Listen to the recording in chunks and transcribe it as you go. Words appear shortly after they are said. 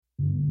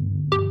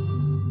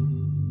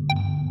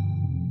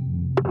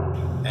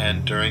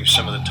And during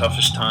some of the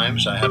toughest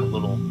times, I have a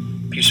little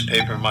piece of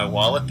paper in my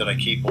wallet that I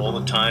keep all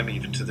the time,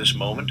 even to this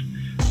moment,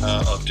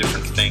 of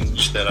different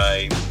things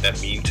that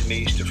mean to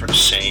me, different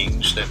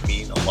sayings that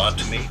mean a lot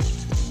to me,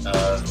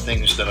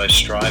 things that I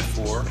strive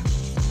for,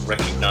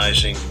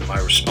 recognizing my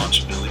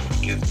responsibility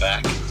to give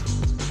back.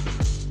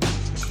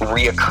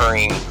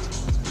 Reoccurring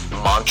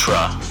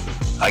mantra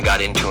I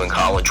got into in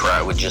college where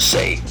I would just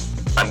say,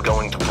 I'm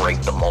going to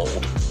break the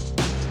mold.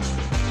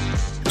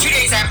 2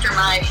 days after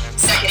my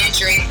second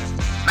injury,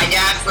 my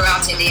dad flew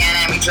out to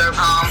Indiana and we drove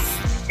home.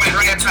 Went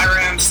right up to my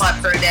room,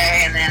 slept for a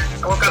day, and then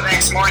I woke up the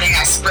next morning,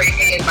 I spray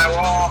painted my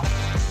wall,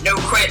 no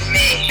quitting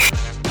me.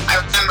 I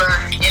remember,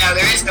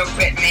 there is no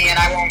quitting me, and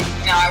I won't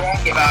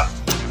give up.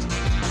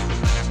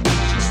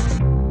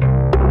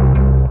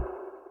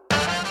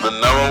 The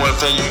number one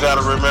thing you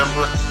gotta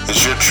remember is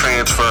you're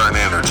transferring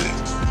energy.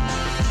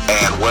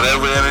 And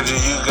whatever energy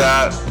you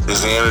got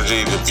is the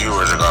energy the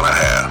viewers are gonna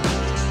have.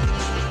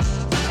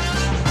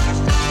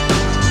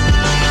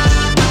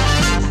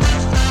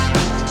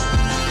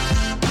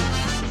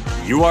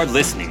 You are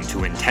listening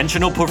to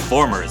Intentional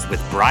Performers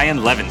with Brian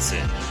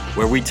Levinson,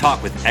 where we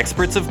talk with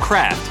experts of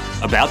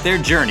craft about their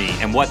journey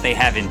and what they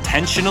have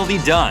intentionally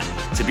done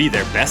to be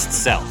their best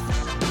self.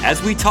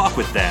 As we talk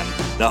with them,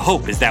 the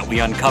hope is that we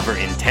uncover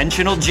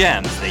intentional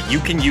gems that you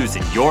can use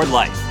in your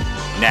life.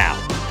 Now,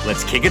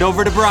 let's kick it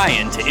over to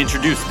Brian to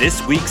introduce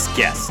this week's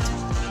guest.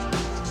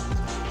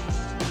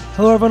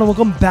 Hello, everyone, and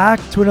welcome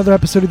back to another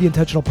episode of the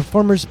Intentional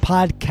Performers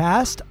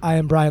Podcast. I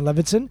am Brian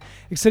Levinson.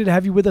 Excited to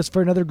have you with us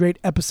for another great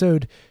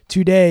episode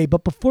today.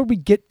 But before we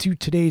get to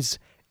today's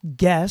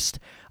guest,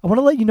 I want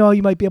to let you know how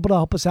you might be able to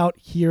help us out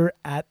here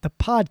at the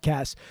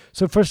podcast.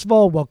 So first of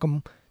all,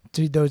 welcome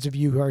to those of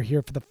you who are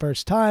here for the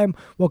first time.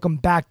 Welcome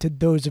back to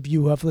those of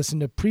you who have listened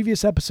to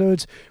previous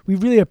episodes. We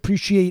really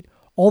appreciate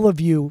all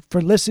of you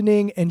for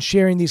listening and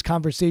sharing these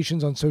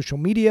conversations on social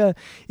media.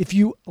 If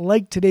you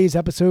like today's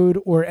episode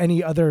or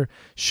any other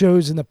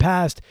shows in the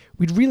past,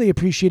 we'd really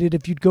appreciate it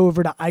if you'd go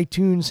over to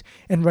iTunes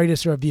and write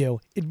us a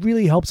review. It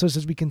really helps us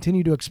as we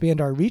continue to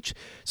expand our reach.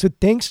 So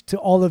thanks to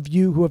all of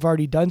you who have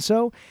already done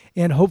so,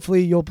 and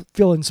hopefully you'll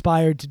feel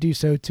inspired to do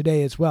so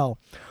today as well.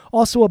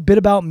 Also, a bit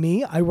about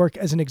me. I work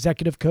as an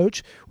executive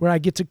coach where I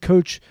get to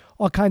coach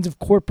all kinds of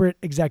corporate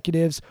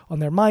executives on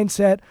their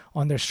mindset,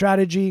 on their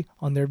strategy,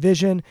 on their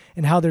vision,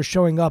 and how they're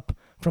showing up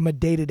from a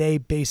day-to-day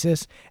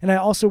basis. And I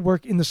also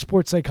work in the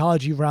sports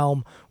psychology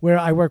realm where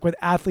I work with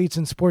athletes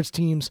and sports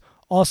teams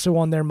also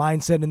on their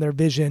mindset and their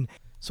vision.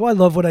 So I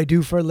love what I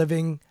do for a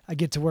living. I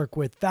get to work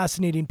with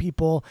fascinating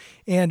people.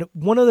 And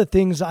one of the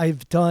things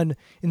I've done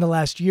in the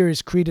last year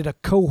is created a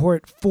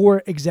cohort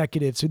for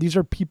executives. So these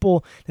are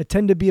people that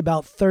tend to be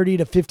about 30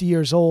 to 50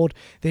 years old.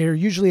 They are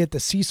usually at the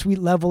C-suite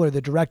level or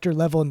the director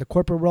level in the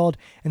corporate world.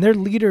 And they're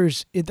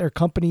leaders in their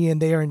company and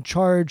they are in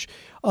charge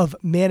of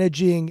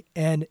managing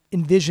and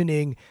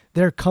envisioning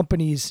their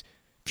company's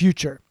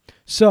future.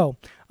 So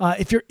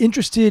if you're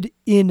interested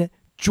in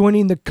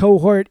joining the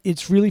cohort,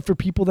 it's really for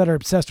people that are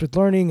obsessed with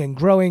learning and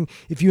growing.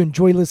 If you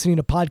enjoy listening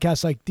to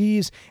podcasts like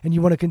these and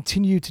you want to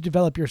continue to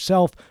develop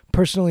yourself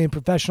personally and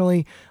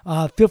professionally,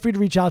 feel free to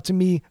reach out to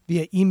me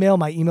via email.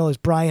 My email is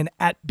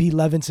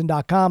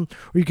brian@blevinson.com,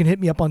 or you can hit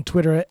me up on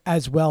Twitter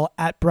as well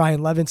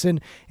 @BrianLevinson,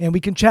 and we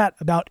can chat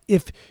about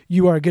if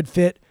you are a good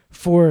fit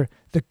for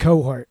the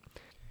cohort.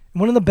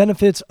 One of the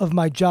benefits of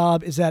my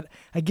job is that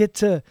I get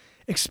to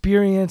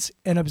experience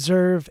and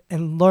observe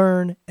and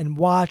learn and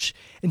watch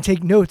and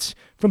take notes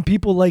from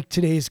people like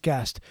today's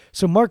guest.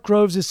 So Mark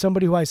Groves is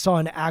somebody who I saw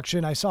in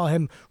action. I saw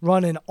him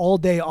run an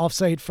all-day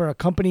offsite for a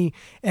company,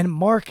 and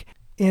Mark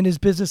and his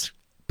business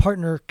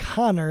partner,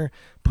 Connor,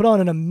 put on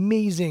an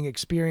amazing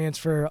experience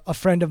for a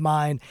friend of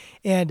mine.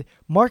 And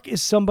Mark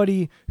is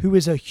somebody who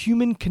is a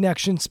human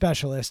connection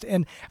specialist.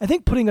 And I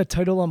think putting a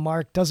title on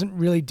Mark doesn't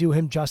really do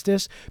him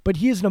justice, but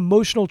he is an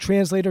emotional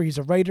translator. He's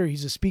a writer.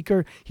 He's a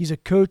speaker. He's a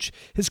coach.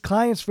 His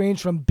clients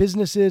range from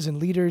businesses and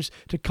leaders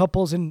to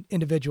couples and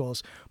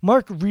individuals.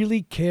 Mark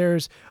really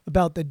cares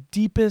about the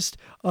deepest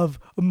of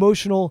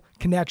emotional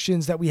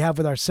connections that we have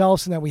with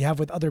ourselves and that we have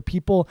with other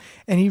people.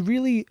 And he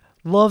really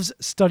loves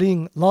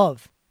studying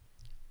love.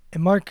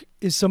 And Mark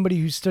is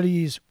somebody who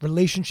studies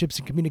relationships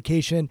and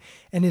communication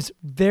and is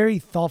very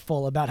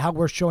thoughtful about how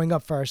we're showing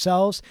up for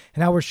ourselves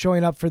and how we're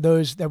showing up for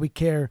those that we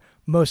care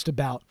most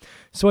about.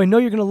 So I know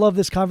you're going to love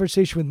this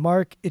conversation with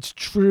Mark. It's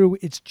true,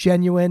 it's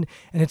genuine,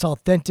 and it's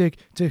authentic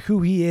to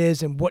who he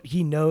is and what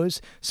he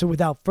knows. So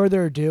without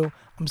further ado,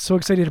 I'm so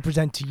excited to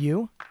present to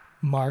you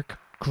Mark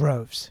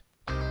Groves.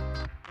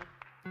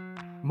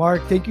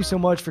 Mark, thank you so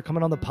much for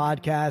coming on the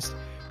podcast.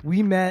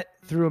 We met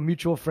through a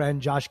mutual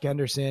friend, Josh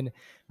Genderson.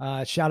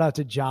 Shout out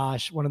to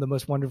Josh, one of the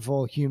most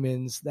wonderful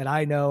humans that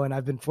I know. And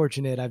I've been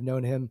fortunate. I've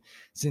known him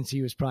since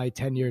he was probably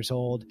 10 years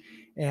old.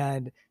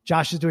 And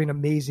Josh is doing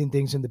amazing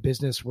things in the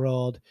business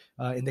world,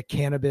 in the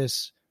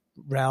cannabis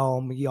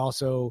realm. He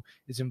also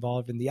is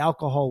involved in the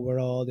alcohol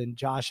world. And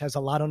Josh has a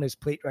lot on his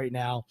plate right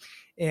now.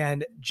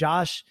 And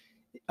Josh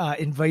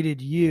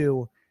invited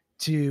you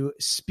to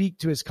speak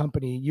to his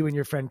company, you and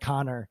your friend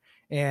Connor.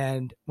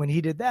 And when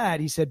he did that,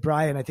 he said,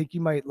 Brian, I think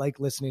you might like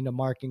listening to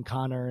Mark and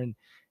Connor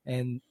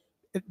and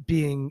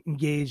being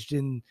engaged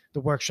in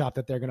the workshop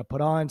that they're going to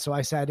put on. So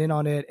I sat in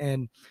on it,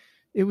 and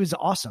it was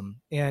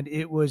awesome, and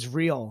it was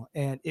real,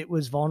 and it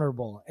was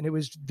vulnerable, and it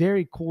was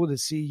very cool to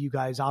see you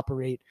guys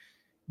operate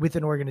with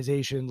an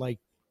organization like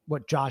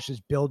what Josh is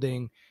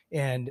building,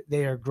 and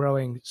they are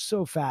growing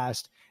so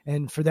fast.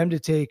 And for them to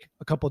take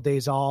a couple of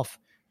days off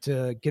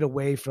to get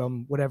away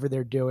from whatever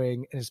they're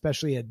doing, and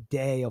especially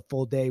a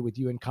full day with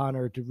you and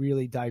Connor to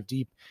really dive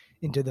deep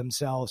into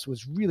themselves,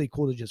 was really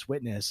cool to just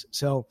witness.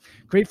 So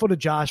grateful to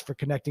Josh for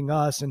connecting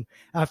us. And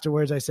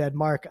afterwards I said,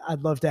 Mark,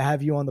 I'd love to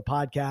have you on the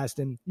podcast,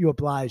 and you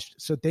obliged.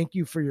 So thank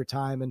you for your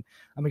time. And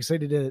I'm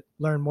excited to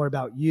learn more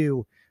about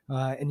you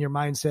and your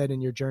mindset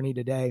and your journey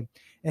today.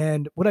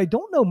 And what I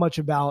don't know much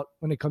about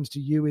when it comes to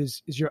you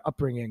is your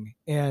upbringing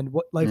and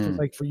what life was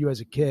like for you as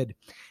a kid.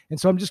 And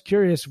so I'm just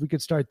curious if we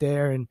could start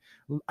there, and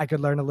I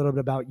could learn a little bit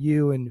about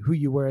you and who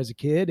you were as a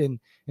kid, and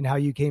how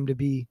you came to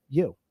be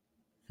you.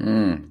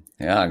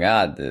 Yeah,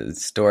 God, the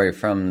story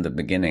from the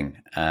beginning.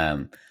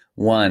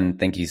 One,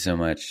 thank you so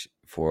much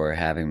for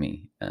having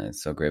me.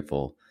 So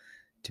grateful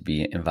to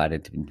be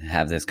invited to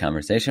have this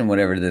conversation,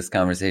 whatever this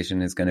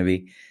conversation is going to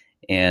be.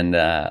 And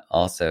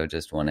also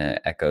just want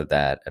to echo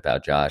that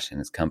about Josh and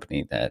his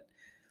company, that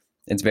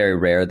it's very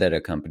rare that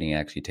a company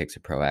actually takes a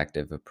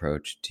proactive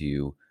approach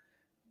to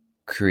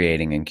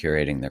creating and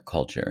curating their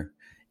culture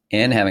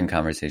and having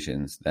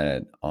conversations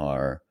that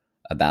are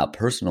about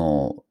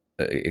personal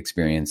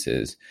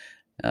experiences.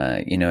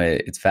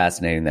 It's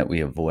fascinating that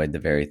we avoid the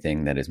very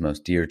thing that is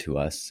most dear to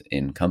us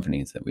in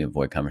companies, that we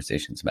avoid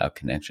conversations about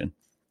connection,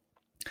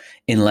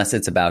 unless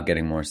it's about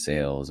getting more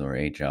sales or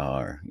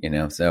HR,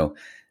 so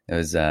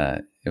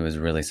it was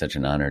really such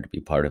an honor to be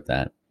part of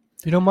that.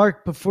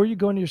 Mark, before you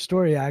go into your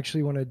story, I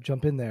actually want to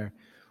jump in there.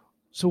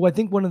 So I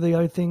think one of the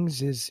other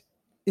things is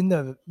in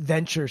the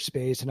venture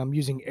space, and I'm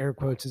using air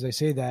quotes as I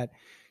say that,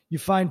 you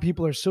find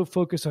people are so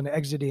focused on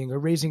exiting or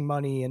raising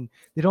money, and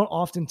they don't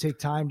often take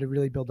time to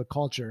really build a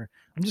culture.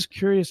 I'm just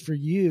curious for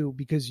you,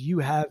 because you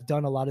have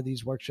done a lot of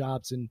these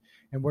workshops and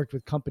worked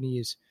with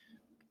companies,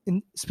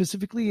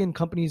 specifically in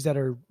companies that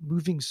are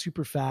moving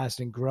super fast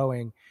and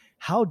growing.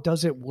 How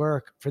does it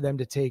work for them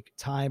to take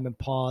time and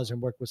pause and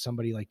work with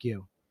somebody like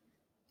you?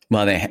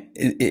 Well,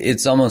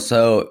 it's almost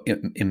so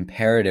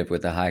imperative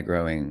with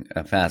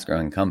a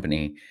fast-growing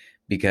company,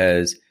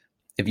 because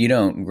if you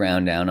don't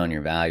ground down on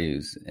your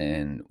values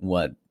and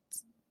what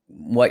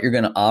you're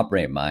going to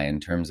operate by in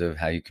terms of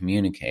how you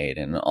communicate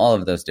and all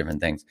of those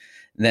different things,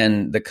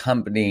 then the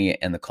company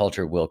and the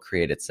culture will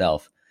create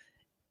itself.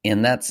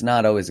 And that's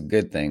not always a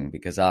good thing,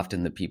 because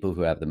often the people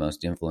who have the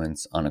most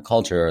influence on a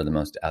culture are the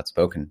most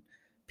outspoken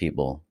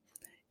people,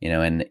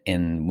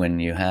 and when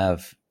you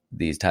have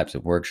these types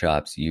of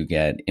workshops, you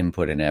get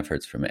input and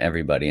efforts from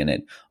everybody. And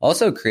it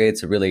also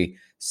creates a really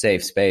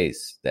safe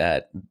space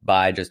that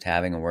by just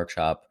having a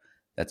workshop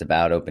that's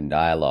about open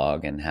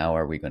dialogue and how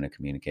are we going to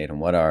communicate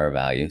and what are our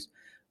values,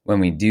 when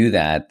we do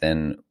that,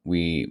 then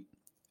we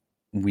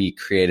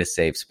create a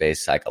safe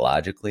space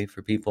psychologically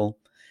for people.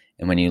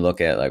 And when you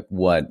look at like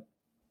what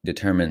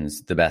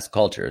determines the best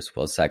cultures,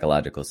 well,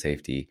 psychological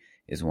safety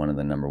is one of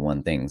the number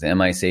one things.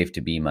 Am I safe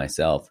to be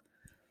myself?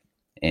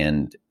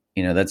 And,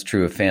 that's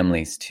true of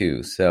families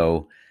too.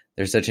 So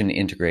there's such an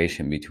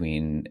integration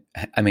between,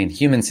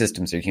 human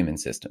systems are human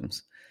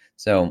systems.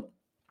 So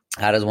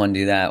how does one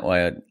do that?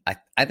 Well,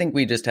 I think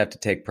we just have to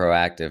take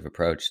proactive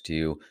approach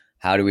to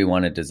how do we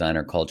want to design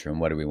our culture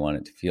and what do we want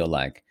it to feel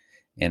like?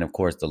 And of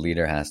course, the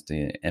leader has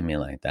to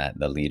emulate that.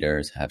 The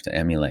leaders have to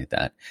emulate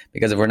that,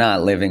 because if we're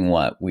not living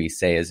what we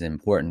say is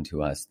important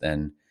to us,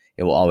 then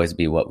it will always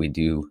be what we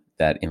do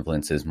that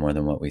influences more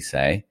than what we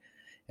say.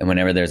 And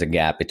whenever there's a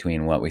gap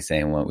between what we say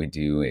and what we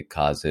do, it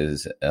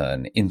causes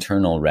an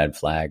internal red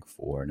flag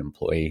for an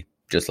employee,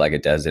 just like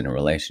it does in a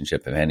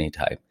relationship of any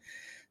type.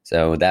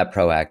 So that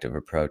proactive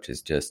approach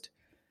is just,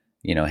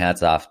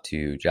 hats off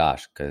to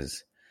Josh,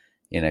 because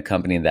in a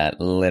company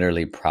that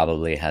literally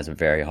probably has a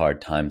very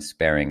hard time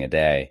sparing a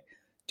day,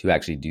 to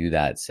actually do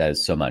that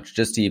says so much.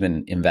 Just to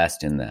even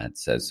invest in that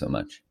says so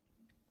much.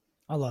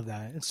 I love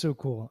that. It's so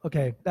cool.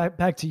 Okay,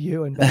 back to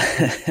you and back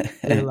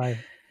to your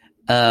life.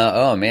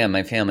 Oh man,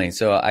 my family.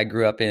 So I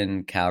grew up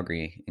in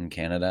Calgary in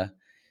Canada,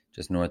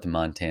 just north of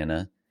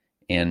Montana.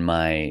 And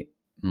my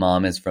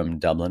mom is from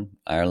Dublin,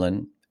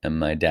 Ireland. And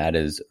my dad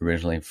is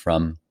originally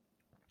from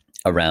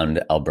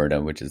around Alberta,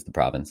 which is the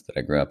province that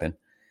I grew up in.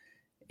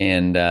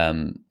 And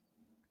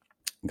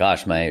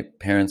my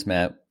parents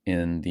met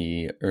in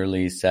the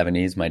early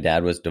 70s. My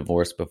dad was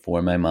divorced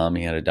before my mom.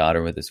 He had a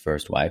daughter with his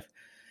first wife.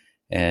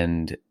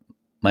 And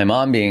my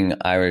mom, being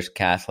Irish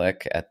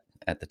Catholic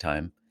at the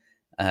time,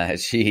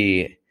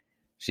 she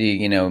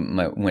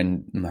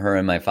when her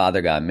and my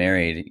father got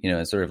married,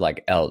 it's sort of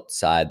like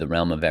outside the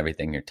realm of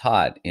everything you're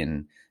taught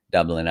in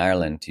Dublin,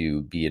 Ireland,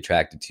 to be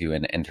attracted to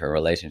and enter a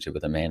relationship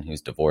with a man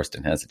who's divorced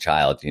and has a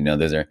child.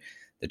 The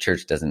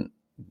church doesn't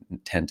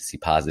tend to see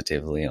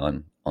positively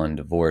on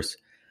divorce.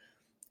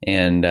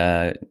 And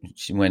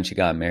when she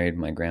got married,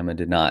 my grandma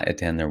did not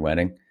attend their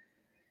wedding.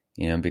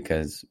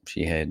 because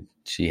she had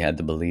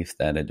the belief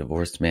that a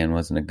divorced man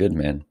wasn't a good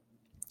man.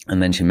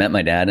 And then she met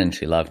my dad and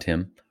she loved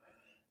him.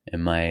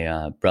 And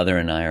my brother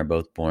and I are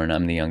both born.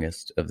 I'm the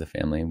youngest of the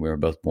family. We were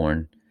both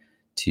born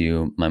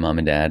to my mom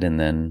and dad. And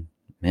then,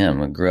 man,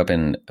 we grew up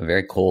in a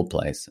very cold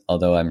place,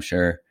 although I'm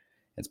sure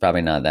it's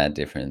probably not that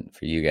different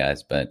for you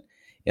guys, but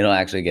it'll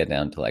actually get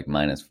down to like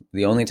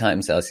the only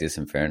time Celsius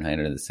and Fahrenheit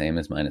are the same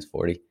is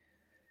 -40.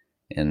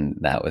 And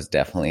that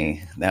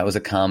was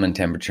a common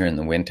temperature in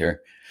the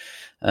winter.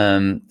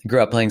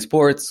 Grew up playing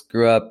sports,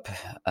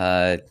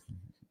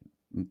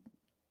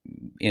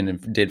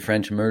 did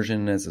French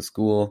immersion as a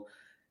school.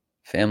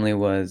 Family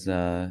was,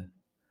 a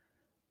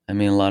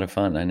lot of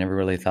fun. I never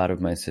really thought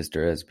of my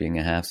sister as being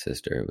a half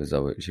sister.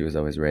 She was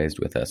always raised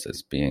with us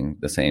as being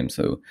the same.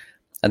 So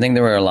I think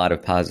there were a lot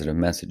of positive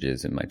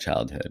messages in my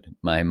childhood.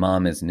 My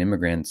mom is an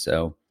immigrant,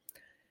 so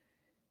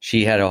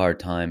she had a hard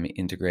time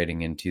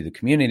integrating into the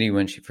community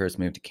when she first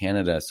moved to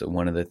Canada. So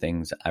one of the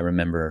things I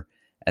remember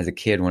as a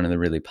kid, one of the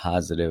really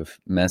positive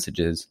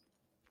messages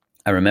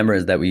I remember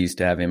is that we used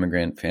to have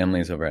immigrant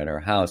families over at our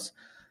house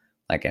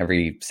like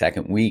every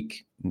second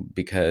week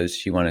because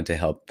she wanted to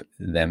help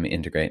them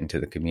integrate into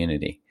the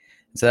community.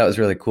 So that was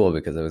really cool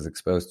because I was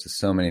exposed to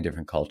so many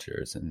different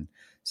cultures and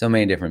so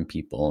many different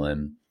people,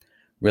 and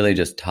really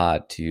just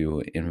taught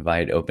to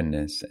invite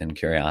openness and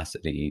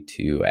curiosity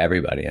to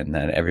everybody, and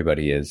that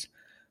everybody is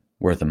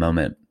worth a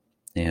moment.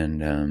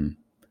 And,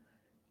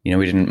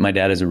 my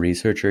dad is a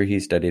researcher. He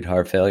studied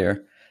heart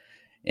failure.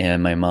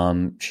 And my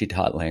mom, she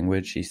taught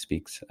language. She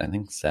speaks, I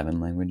think, 7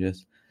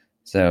 languages.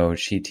 So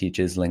she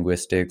teaches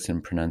linguistics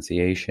and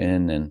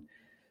pronunciation. And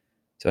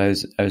so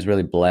I was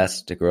really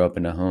blessed to grow up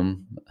in a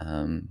home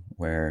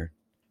where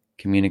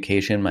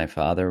communication, my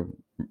father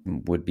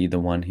would be the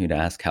one who'd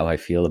ask how I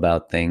feel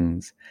about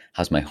things.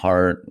 How's my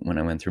heart? When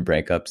I went through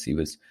breakups, he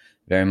was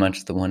very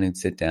much the one who'd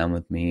sit down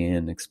with me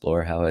and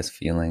explore how I was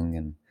feeling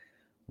and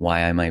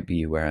why I might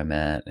be where I'm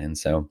at. And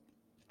so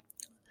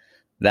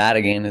that,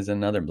 again, is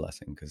another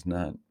blessing because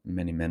not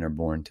many men are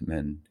born to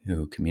men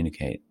who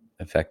communicate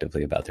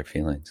effectively about their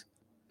feelings.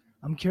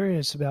 I'm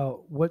curious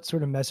about what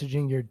sort of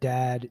messaging your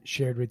dad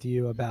shared with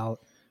you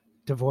about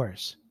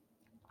divorce.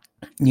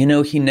 We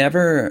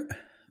never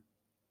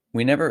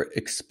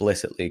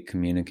explicitly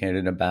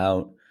communicated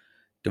about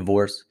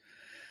divorce,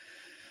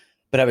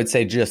 but I would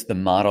say just the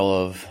model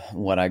of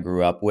what I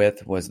grew up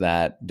with was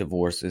that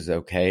divorce is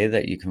okay,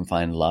 that you can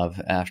find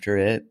love after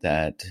it,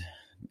 that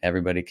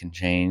everybody can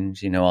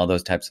change, all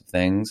those types of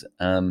things.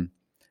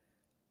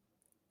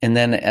 And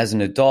then as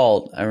an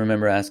adult, I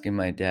remember asking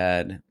my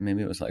dad,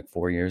 maybe it was like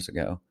 4 years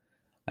ago,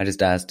 I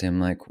just asked him,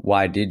 like,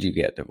 why did you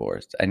get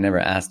divorced? I never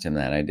asked him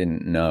that. I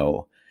didn't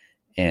know.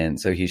 And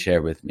so he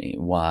shared with me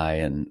why.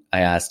 And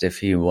I asked if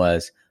he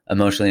was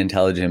emotionally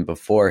intelligent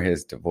before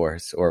his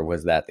divorce, or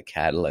was that the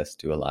catalyst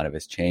to a lot of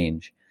his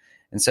change?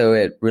 And so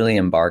it really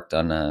embarked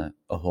on a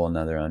whole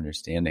nother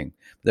understanding.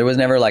 There was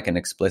never like an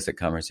explicit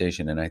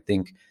conversation. And I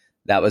think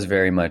that was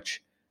very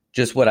much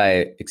just what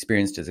I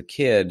experienced as a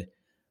kid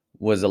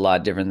was a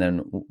lot different than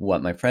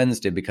what my friends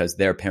did because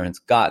their parents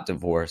got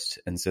divorced.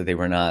 And so they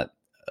were not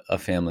a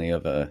family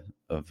of a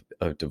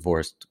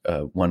divorced,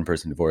 one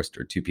person divorced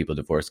or two people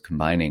divorced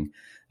combining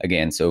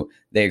again. So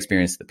they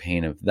experienced the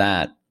pain of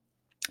that.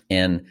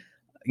 And,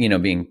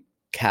 being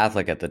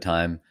Catholic at the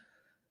time,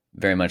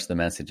 very much the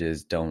message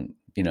is don't,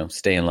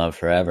 stay in love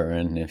forever.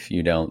 And if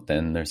you don't,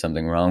 then there's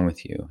something wrong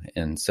with you.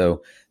 And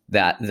so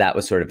that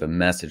was sort of a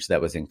message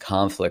that was in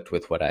conflict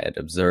with what I had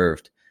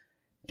observed.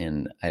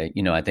 And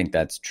I think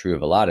that's true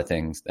of a lot of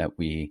things, that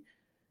we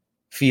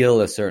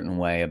feel a certain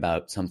way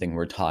about something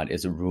we're taught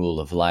is a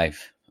rule of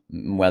life,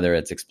 whether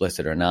it's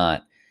explicit or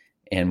not.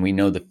 And we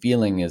know the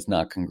feeling is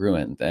not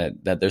congruent,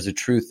 that there's a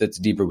truth that's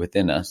deeper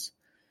within us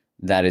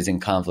that is in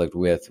conflict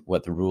with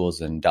what the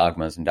rules and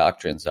dogmas and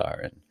doctrines are.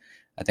 And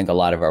I think a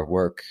lot of our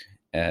work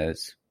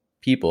as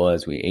people,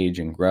 as we age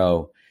and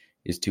grow,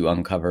 is to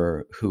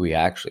uncover who we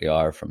actually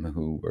are from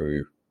who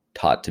we're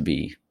taught to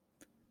be.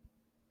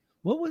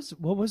 What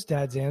was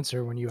Dad's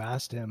answer when you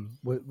asked him?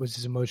 What was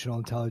his emotional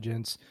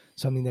intelligence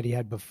something that he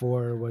had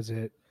before, or was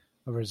it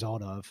a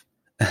result of?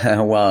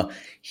 Well,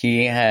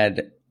 he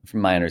had,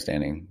 from my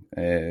understanding,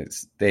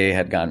 they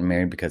had gotten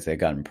married because they had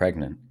gotten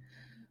pregnant,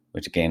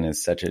 which again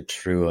is such a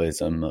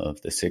truism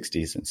of the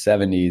 60s and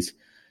 70s.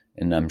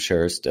 And I'm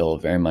sure still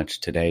very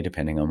much today,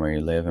 depending on where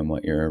you live and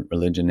what your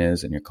religion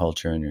is and your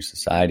culture and your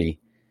society.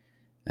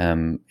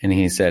 And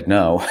he said,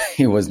 no,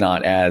 he was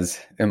not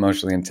as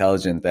emotionally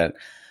intelligent, that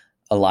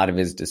a lot of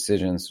his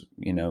decisions,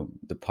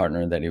 the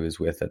partner that he was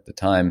with at the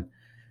time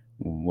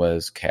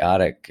was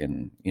chaotic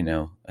and,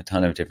 a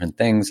ton of different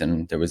things.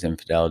 And there was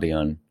infidelity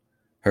on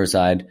her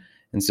side.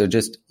 And so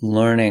just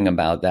learning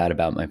about that,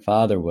 about my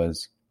father,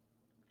 was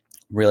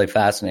really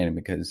fascinating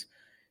because,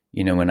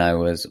 when I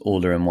was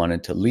older and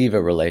wanted to leave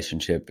a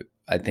relationship,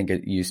 I think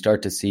you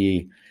start to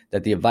see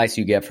that the advice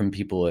you get from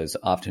people is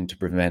often to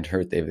prevent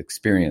hurt they've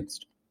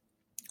experienced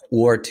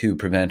or to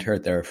prevent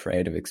hurt they're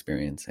afraid of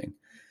experiencing.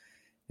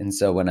 And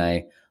so when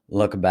I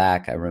look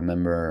back, I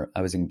remember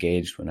I was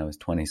engaged when I was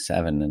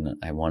 27 and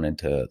I wanted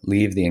to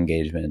leave the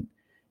engagement.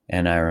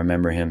 And I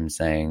remember him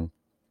saying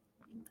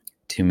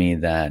to me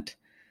that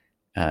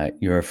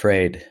you're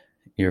afraid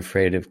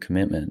of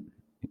commitment.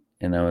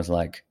 And I was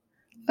like,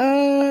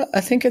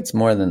 I think it's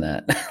more than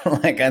that.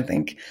 Like, I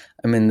think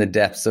I'm in the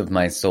depths of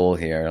my soul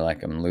here.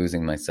 Like, I'm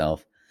losing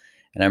myself.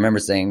 And I remember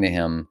saying to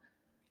him,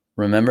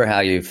 remember how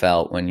you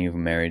felt when you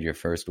married your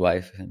first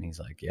wife? And he's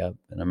like, yep.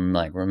 And I'm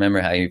like, remember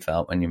how you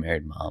felt when you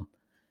married mom?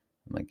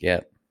 I'm like,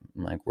 yep.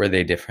 I'm like, were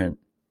they different?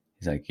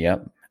 He's like, yep.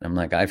 And I'm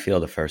like, I feel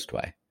the first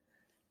way.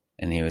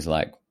 And he was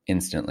like,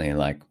 instantly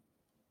like,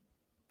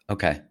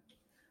 okay,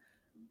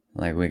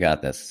 like, we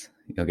got this.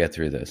 You'll get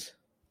through this.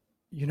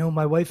 You know,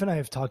 my wife and I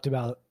have talked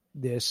about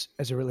this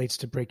as it relates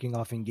to breaking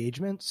off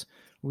engagements.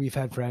 We've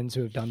had friends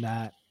who have done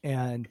that.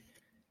 And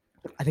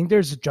I think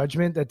there's a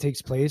judgment that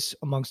takes place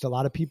amongst a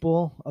lot of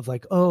people of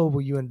like, oh,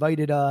 well, you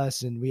invited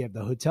us and we have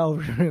the hotel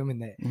room and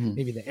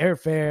maybe the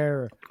airfare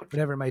or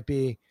whatever it might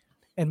be.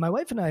 And my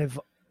wife and I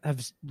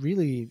have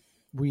really,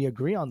 we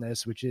agree on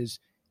this, which is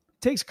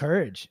it takes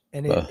courage.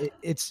 And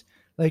it's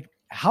like,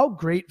 how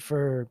great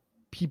for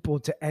people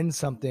to end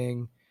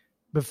something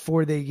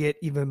before they get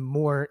even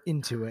more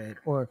into it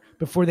or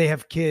before they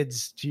have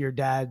kids, to your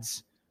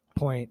dad's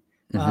point.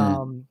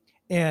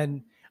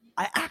 And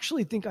I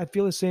actually think I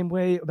feel the same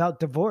way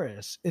about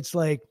divorce. It's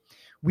like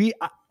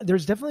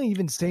there's definitely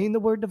even saying the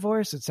word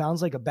divorce. It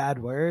sounds like a bad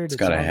word. It's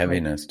got a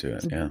heaviness to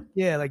it. Yeah.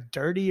 Yeah. Like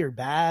dirty or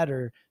bad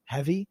or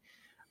heavy.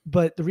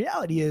 But the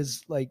reality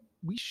is like,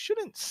 we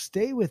shouldn't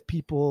stay with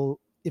people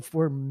if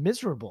we're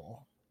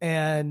miserable.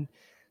 And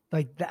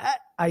like that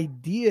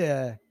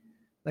idea,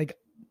 like,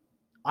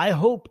 I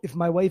hope if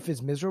my wife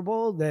is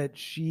miserable that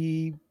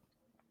she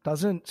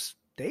doesn't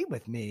stay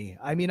with me.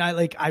 I mean,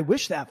 I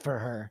wish that for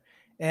her.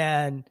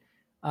 And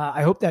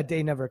I hope that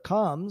day never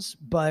comes.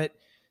 But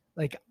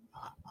like,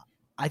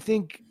 I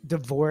think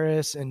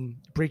divorce and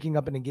breaking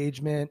up an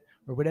engagement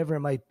or whatever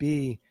it might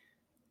be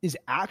is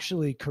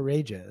actually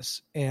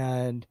courageous.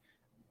 And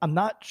I'm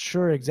not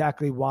sure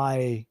exactly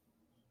why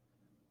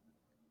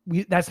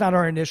that's not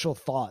our initial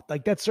thought.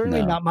 Like, that's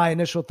certainly not my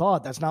initial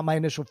thought. That's not my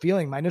initial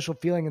feeling. My initial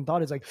feeling and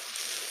thought is like,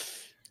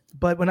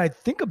 but when I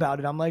think about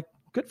it, I'm like,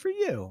 good for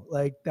you.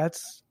 Like,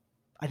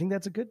 I think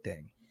that's a good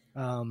thing.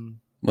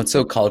 What's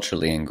so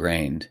culturally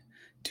ingrained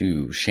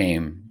to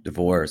shame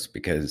divorce?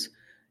 Because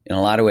in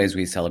a lot of ways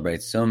we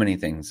celebrate so many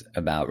things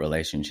about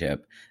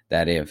relationship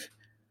that if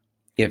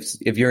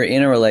you're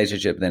in a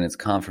relationship, then it's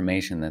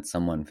confirmation that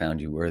someone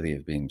found you worthy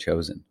of being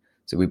chosen.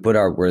 So we put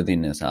our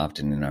worthiness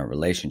often in our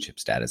relationship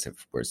status.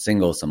 If we're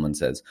single, someone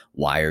says,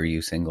 why are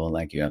you single?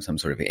 Like you have some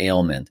sort of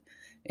ailment.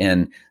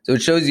 And so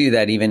it shows you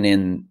that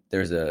even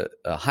there's a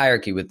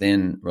hierarchy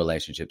within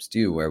relationships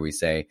too, where we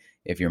say,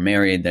 if you're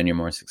married, then you're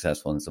more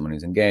successful than someone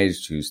who's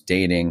engaged, who's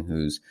dating,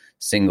 who's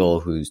single,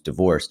 who's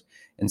divorced.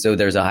 And so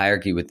there's a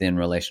hierarchy within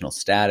relational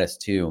status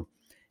too.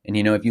 And,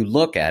 you know, if you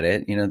look at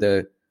it, you know,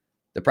 the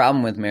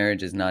problem with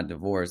marriage is not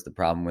divorce. The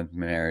problem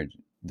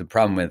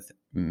with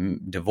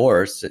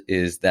divorce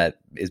is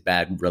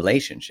bad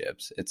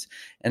relationships.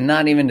 And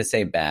not even to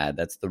say bad,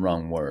 that's the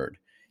wrong word.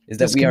 Is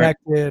that we are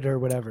disconnected or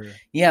whatever.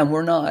 Yeah, and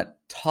we're not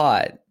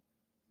taught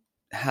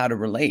how to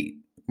relate.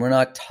 We're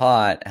not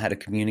taught how to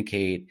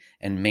communicate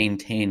and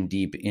maintain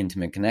deep,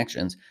 intimate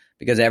connections,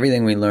 because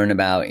everything we learn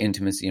about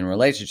intimacy and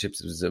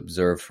relationships is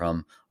observed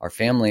from our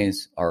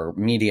families, our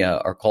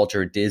media, our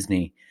culture,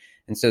 Disney.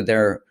 And so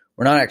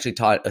we're not actually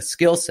taught a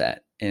skill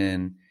set.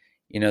 And,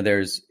 you know,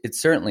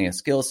 it's certainly a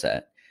skill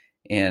set.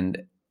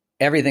 And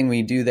everything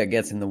we do that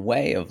gets in the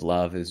way of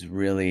love is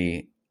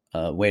really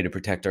a way to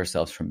protect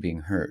ourselves from being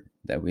hurt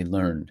that we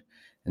learned.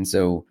 And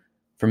so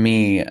for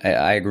me,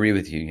 I agree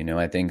with you. You know,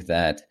 I think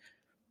that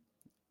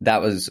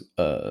was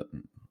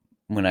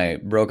when I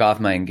broke off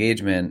my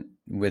engagement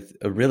with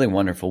a really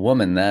wonderful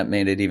woman, that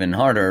made it even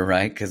harder,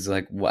 right? Because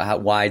like,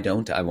 why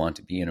don't I want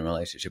to be in a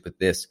relationship with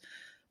this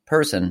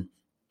person?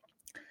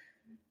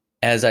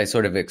 As I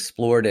sort of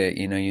explored it,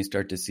 you know, you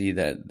start to see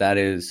that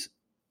is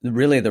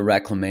really the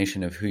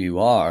reclamation of who you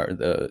are,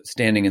 the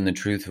standing in the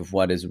truth of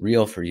what is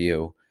real for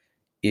you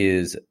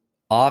is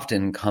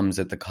often comes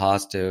at the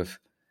cost of,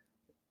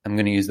 I'm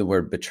going to use the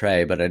word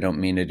betray, but I don't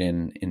mean it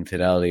in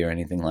infidelity or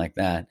anything like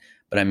that.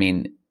 But I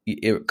mean,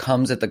 it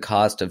comes at the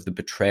cost of the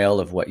betrayal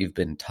of what you've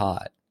been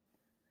taught.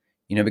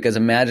 You know, because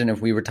imagine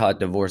if we were taught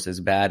divorce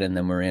is bad and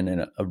then we're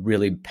in a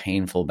really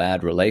painful,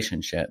 bad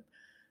relationship.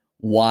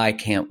 Why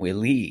can't we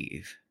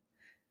leave?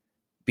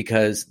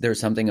 Because there's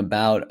something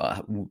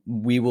about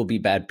we will be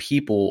bad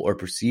people or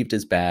perceived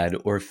as bad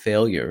or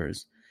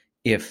failures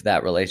if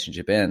that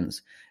relationship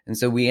ends. And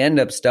so we end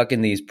up stuck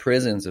in these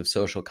prisons of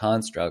social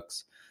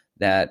constructs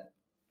that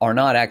are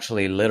not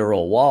actually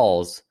literal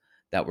walls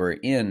that we're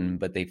in,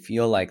 but they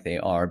feel like they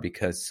are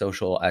because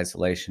social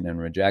isolation and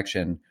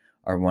rejection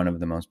are one of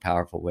the most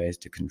powerful ways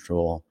to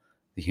control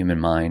the human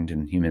mind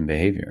and human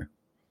behavior.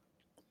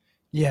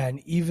 Yeah. And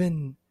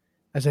even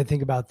as I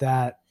think about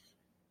that,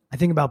 I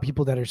think about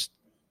people that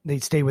they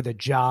stay with a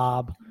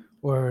job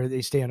or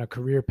they stay on a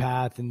career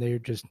path and they're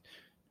just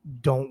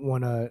don't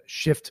want to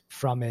shift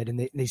from it,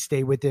 and they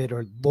stay with it,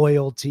 or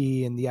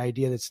loyalty and the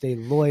idea that stay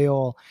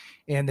loyal,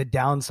 and the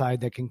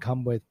downside that can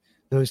come with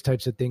those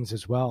types of things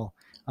as well.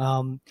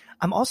 I'm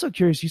also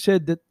curious, you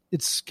said that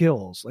it's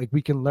skills, like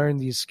we can learn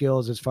these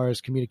skills as far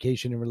as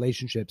communication and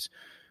relationships.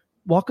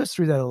 Walk us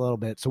through that a little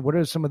bit. So what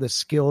are some of the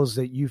skills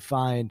that you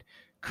find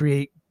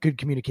create good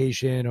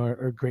communication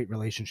or great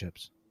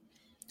relationships?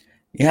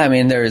 Yeah, I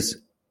mean, there's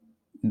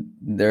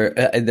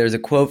a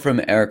quote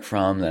from Eric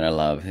Fromm that I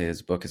love.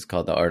 His book is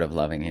called The Art of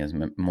Loving. He has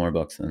more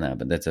books than that,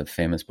 but that's a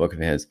famous book of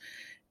his.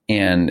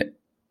 And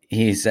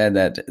he said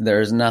that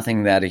there's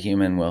nothing that a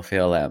human will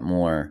fail at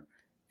more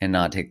and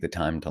not take the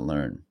time to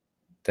learn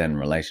than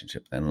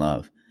relationship, than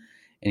love.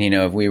 And,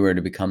 if we were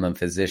to become a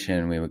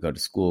physician, we would go to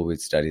school,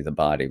 we'd study the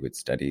body, we'd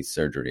study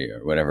surgery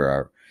or whatever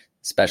our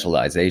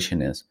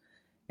specialization is.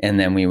 And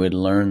then we would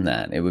learn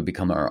that. It would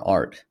become our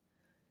art.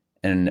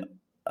 And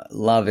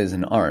love is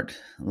an art.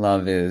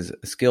 Love is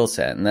a skill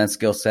set. And that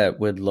skill set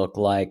would look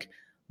like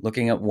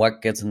looking at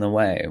what gets in the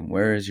way.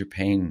 Where does your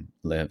pain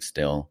live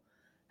still?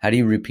 How do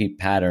you repeat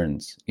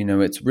patterns?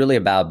 It's really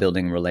about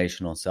building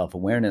relational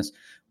self-awareness,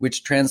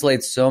 which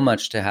translates so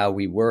much to how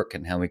we work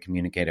and how we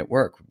communicate at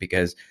work.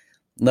 Because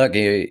look,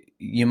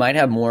 you might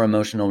have more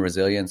emotional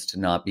resilience to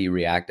not be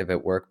reactive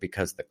at work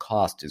because the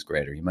cost is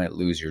greater. You might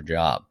lose your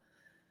job.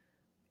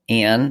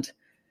 And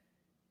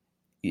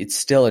it's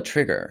still a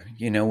trigger.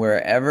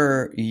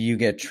 Wherever you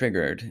get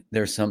triggered,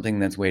 there's something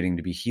that's waiting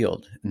to be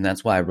healed. And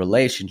that's why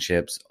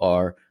relationships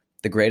are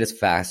the greatest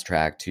fast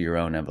track to your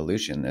own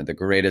evolution. They're the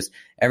greatest.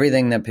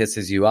 Everything that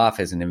pisses you off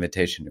is an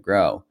invitation to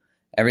grow.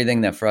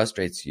 Everything that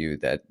frustrates you,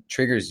 that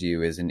triggers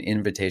you, is an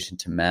invitation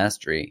to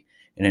mastery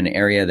in an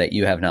area that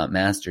you have not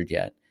mastered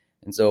yet.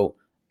 And so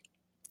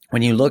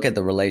when you look at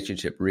the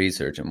relationship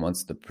research and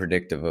what's the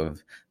predictive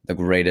of the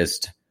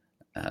greatest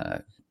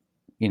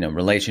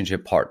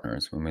relationship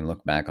partners, when we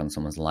look back on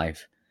someone's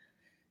life,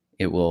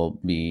 it will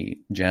be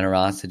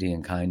generosity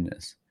and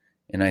kindness.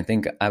 And I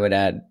think I would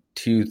add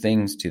two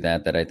things to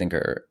that I think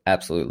are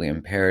absolutely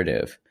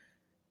imperative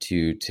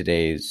to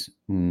today's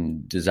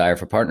desire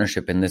for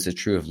partnership. And this is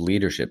true of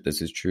leadership.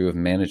 This is true of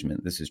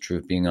management. This is true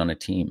of being on a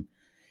team,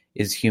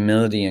 is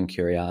humility and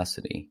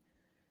curiosity.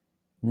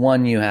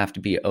 One, you have to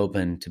be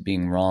open to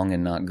being wrong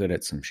and not good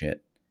at some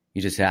shit.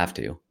 You just have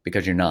to,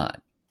 because you're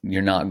not.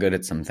 You're not good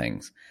at some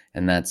things.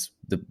 And that's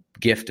the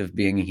gift of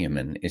being a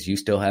human, is you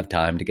still have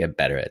time to get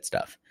better at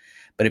stuff.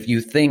 But if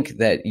you think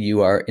that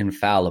you are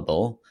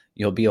infallible,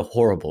 you'll be a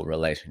horrible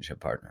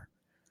relationship partner.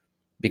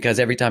 Because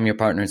every time your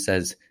partner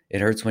says, it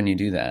hurts when you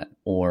do that,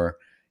 or,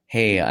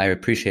 hey, I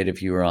appreciate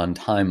if you were on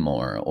time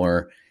more,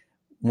 or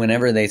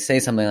whenever they say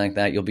something like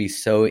that, you'll be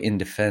so in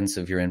defense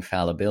of your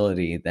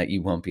infallibility that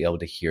you won't be able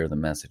to hear the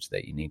message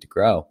that you need to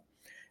grow.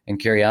 And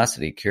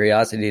curiosity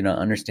to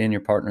understand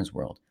your partner's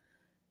world,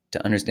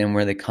 to understand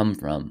where they come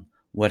from,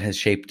 what has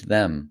shaped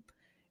them.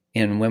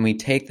 And when we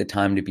take the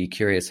time to be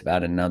curious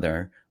about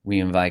another, we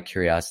invite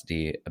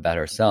curiosity about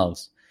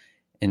ourselves.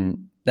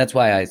 And that's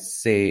why I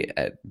say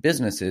at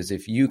businesses,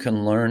 if you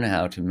can learn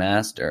how to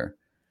master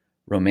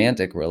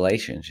romantic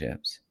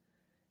relationships,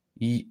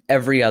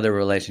 every other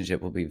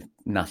relationship will be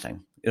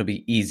nothing. It'll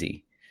be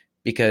easy,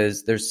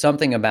 because there's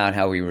something about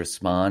how we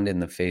respond in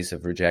the face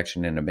of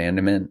rejection and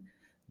abandonment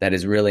that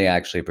is really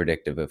actually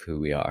predictive of who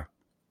we are.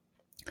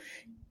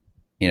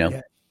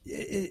 Yeah,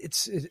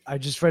 I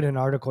just read an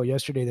article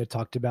yesterday that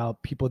talked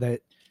about people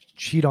that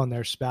cheat on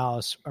their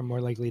spouse are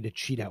more likely to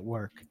cheat at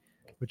work,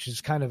 which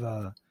is kind of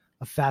a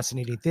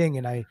fascinating thing.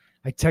 And I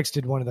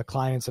texted one of the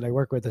clients that I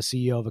work with, a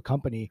CEO of a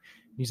company,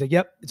 and he's like,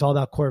 yep, it's all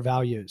about core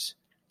values.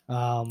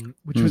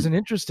 Which was an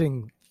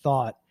interesting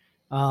thought.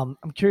 I'm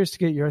curious to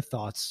get your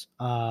thoughts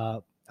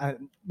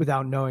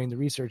without knowing the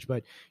research,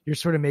 but you're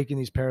sort of making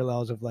these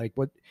parallels of like,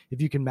 what if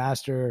you can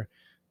master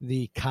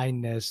the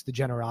kindness, the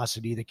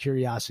generosity, the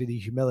curiosity, the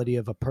humility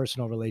of a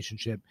personal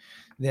relationship,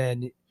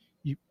 then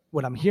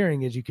what I'm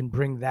hearing is you can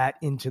bring that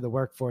into the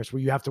workforce,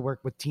 where you have to work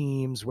with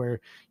teams, where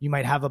you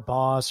might have a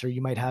boss, or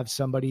you might have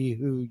somebody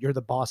who you're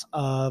the boss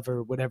of,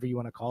 or whatever you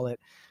want to call it.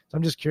 So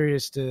I'm just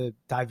curious to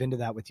dive into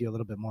that with you a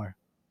little bit more.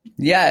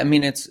 Yeah, I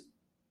mean, it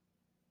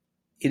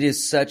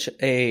is such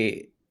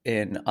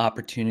an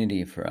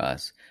opportunity for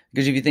us,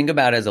 because if you think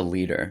about it as a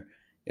leader,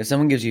 if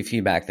someone gives you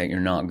feedback that you're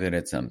not good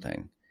at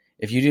something,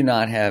 if you do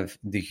not have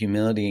the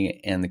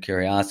humility and the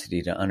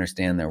curiosity to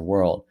understand their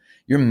world,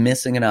 you're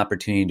missing an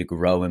opportunity to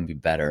grow and be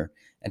better,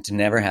 and to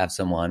never have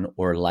someone,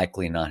 or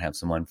likely not have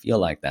someone, feel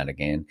like that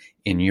again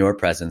in your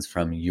presence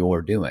from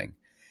your doing.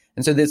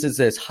 And so this is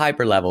this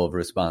hyper level of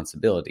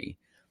responsibility.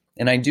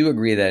 And I do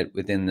agree that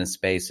within the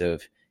space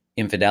of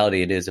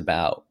infidelity, it is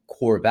about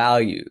core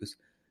values.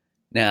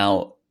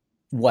 Now,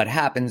 what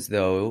happens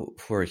though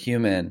for a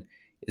human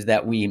is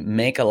that we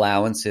make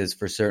allowances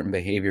for certain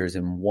behaviors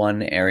in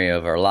one area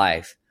of our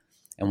life.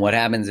 And what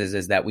happens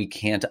is that we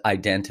can't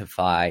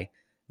identify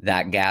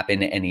that gap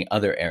in any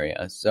other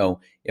area.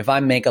 So if I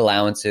make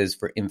allowances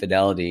for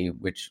infidelity,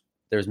 which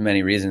there's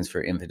many reasons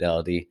for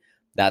infidelity,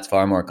 that's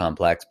far more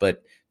complex,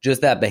 but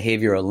just that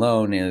behavior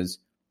alone is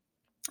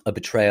a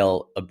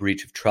betrayal, a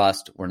breach of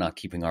trust. We're not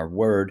keeping our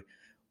word.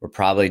 We're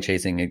probably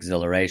chasing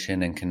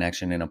exhilaration and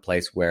connection in a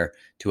place where,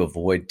 to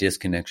avoid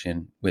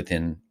disconnection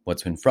within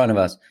what's in front of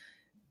us,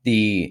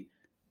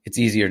 it's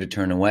easier to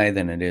turn away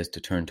than it is to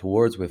turn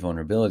towards with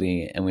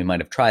vulnerability. And we might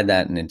have tried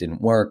that and it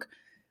didn't work.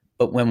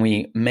 But when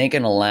we make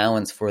an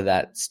allowance for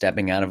that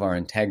stepping out of our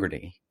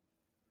integrity,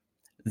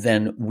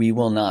 then we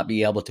will not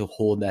be able to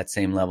hold that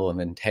same level of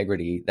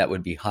integrity that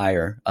would be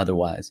higher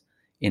otherwise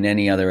in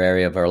any other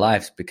area of our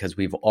lives, because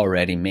we've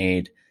already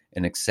made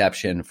an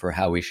exception for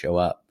how we show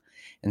up.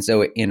 And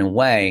so in a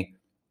way,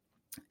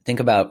 think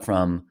about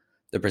from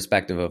the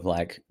perspective of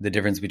like the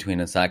difference between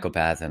a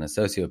psychopath and a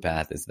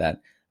sociopath is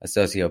that a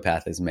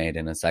sociopath is made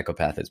and a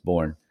psychopath is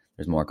born.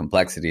 There's more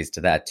complexities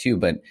to that too.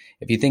 But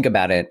if you think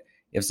about it,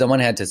 if someone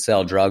had to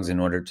sell drugs in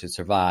order to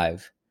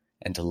survive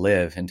and to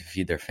live and to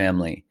feed their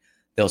family,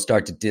 they'll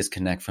start to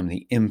disconnect from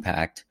the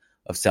impact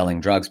of selling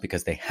drugs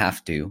because they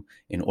have to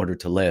in order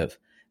to live.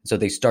 So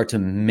they start to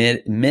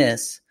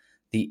miss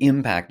the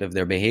impact of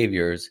their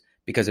behaviors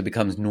because it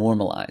becomes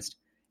normalized.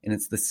 And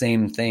it's the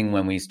same thing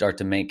when we start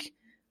to make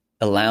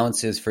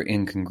allowances for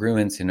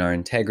incongruence in our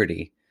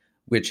integrity,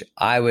 which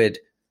I would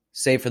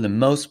say for the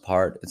most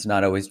part, it's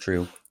not always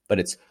true, but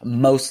it's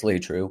mostly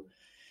true,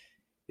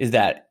 is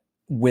that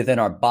within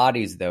our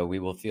bodies, though, we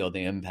will feel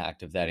the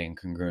impact of that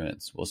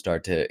incongruence. We'll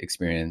start to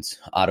experience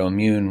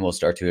autoimmune. We'll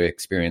start to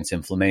experience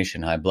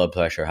inflammation, high blood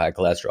pressure, high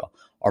cholesterol.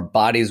 Our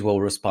bodies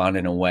will respond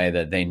in a way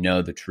that they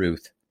know the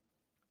truth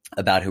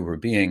about who we're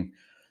being.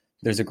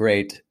 There's a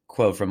great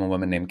quote from a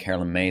woman named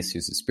Carolyn Mace,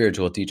 who's a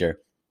spiritual teacher,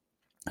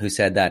 who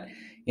said that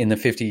in the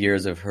 50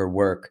 years of her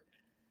work,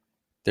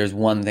 there's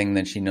one thing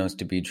that she knows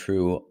to be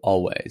true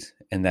always,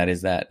 and that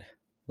is that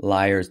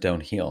liars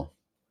don't heal.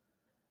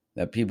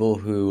 That people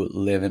who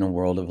live in a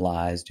world of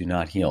lies do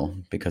not heal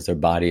because their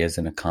body is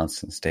in a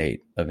constant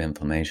state of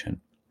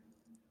inflammation.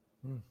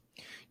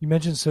 You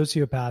mentioned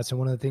sociopaths, and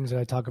one of the things that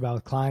I talk about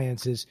with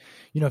clients is,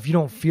 if you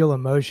don't feel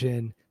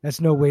emotion, that's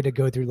no way to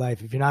go through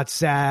life. If you're not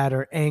sad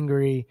or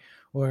angry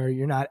or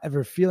you're not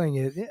ever feeling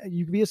it,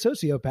 you could be a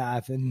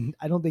sociopath. And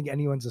I don't think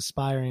anyone's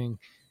aspiring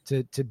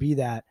to be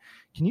that.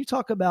 Can you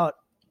talk about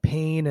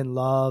pain and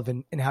love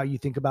and how you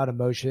think about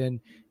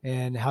emotion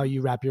and how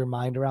you wrap your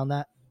mind around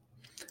that?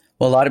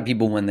 Well, a lot of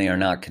people, when they are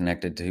not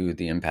connected to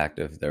the impact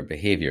of their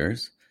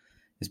behaviors,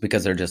 is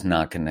because they're just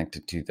not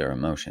connected to their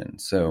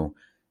emotions. So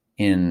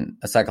in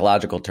a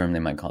psychological term, they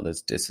might call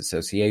this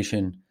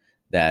disassociation,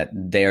 that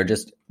they are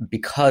just,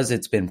 because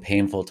it's been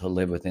painful to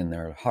live within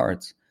their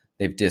hearts,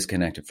 they've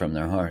disconnected from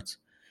their hearts.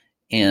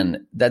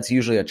 And that's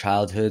usually a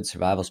childhood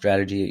survival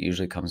strategy. It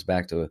usually comes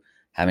back to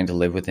having to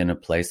live within a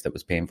place that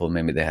was painful.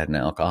 Maybe they had an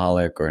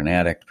alcoholic or an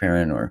addict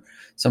parent or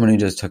someone who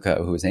just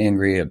who was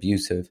angry,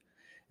 abusive.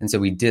 And so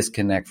we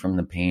disconnect from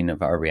the pain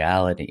of our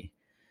reality.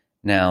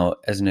 Now,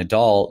 as an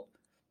adult,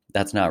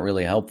 that's not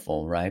really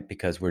helpful, right?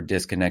 Because we're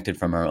disconnected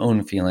from our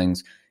own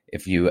feelings.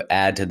 If you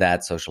add to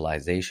that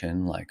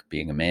socialization, like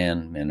being a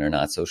man, men are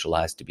not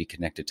socialized to be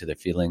connected to their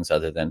feelings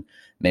other than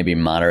maybe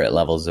moderate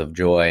levels of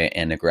joy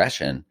and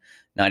aggression,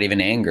 not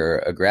even anger,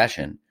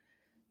 aggression.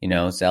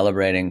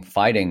 Celebrating,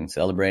 fighting,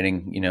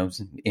 celebrating,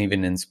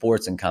 even in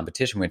sports and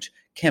competition, which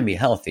can be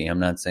healthy. I'm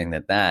not saying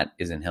that that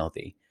isn't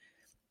healthy,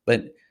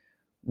 but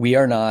we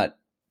are not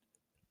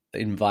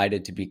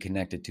invited to be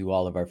connected to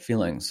all of our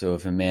feelings. So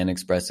if a man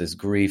expresses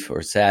grief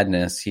or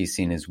sadness, he's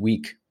seen as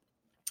weak.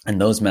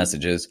 And those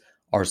messages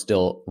are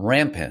still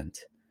rampant,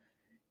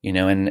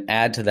 and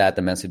add to that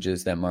the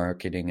messages that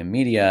marketing and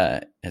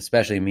media,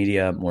 especially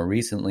media more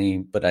recently,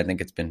 but I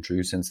think it's been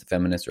true since the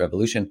feminist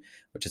revolution,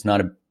 which is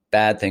not a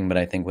bad thing, but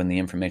I think when the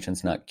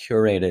information's not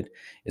curated,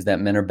 is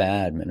that men are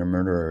bad, men are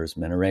murderers,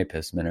 men are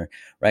rapists, men are,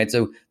 right?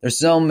 So there's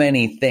so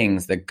many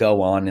things that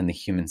go on in the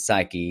human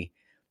psyche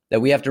that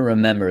we have to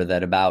remember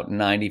that about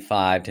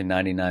 95 to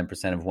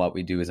 99% of what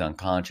we do is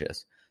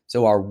unconscious.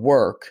 So our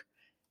work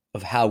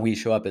of how we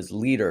show up as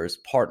leaders,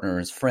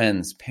 partners,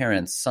 friends,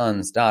 parents,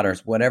 sons,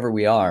 daughters, whatever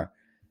we are,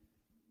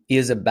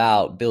 is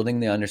about building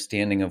the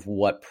understanding of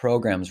what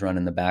programs run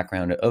in the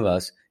background of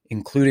us,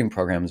 including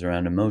programs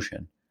around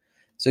emotion.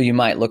 So you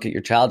might look at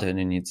your childhood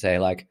and you'd say,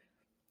 like,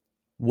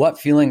 what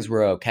feelings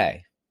were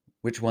okay?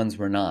 Which ones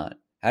were not?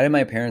 How did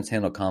my parents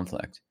handle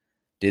conflict?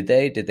 Did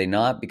they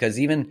not? Because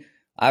even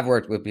I've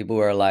worked with people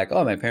who are like,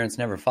 oh, my parents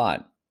never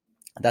fought.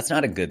 That's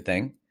not a good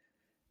thing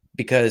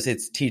because it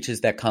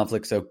teaches that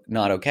conflict's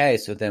not okay.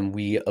 So then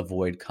we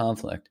avoid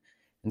conflict.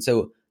 And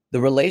so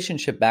the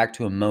relationship back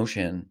to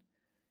emotion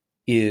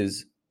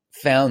is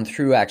found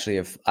through, actually,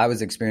 if I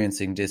was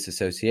experiencing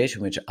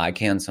disassociation, which I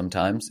can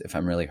sometimes if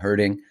I'm really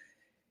hurting,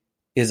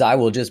 is I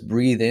will just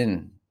breathe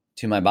in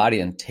to my body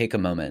and take a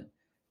moment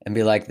and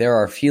be like, there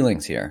are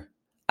feelings here.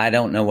 I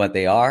don't know what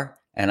they are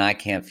and I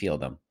can't feel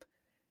them.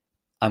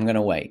 I'm going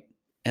to wait.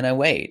 And I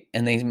wait,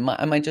 and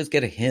I might just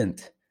get a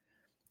hint.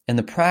 And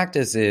the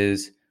practice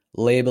is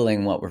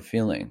labeling what we're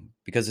feeling,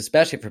 because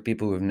especially for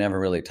people who have never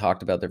really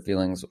talked about their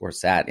feelings or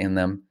sat in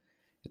them,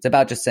 it's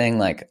about just saying,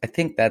 like, I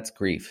think that's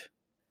grief.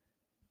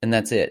 And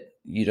that's it.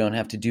 You don't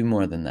have to do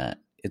more than that.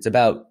 It's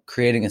about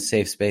creating a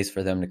safe space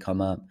for them to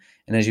come up.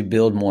 And as you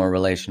build more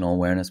relational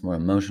awareness, more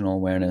emotional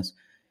awareness,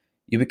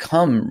 you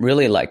become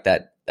really like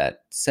that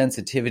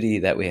sensitivity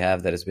that we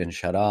have that has been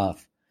shut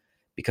off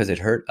because it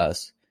hurt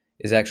us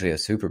is actually a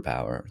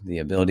superpower. The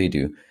ability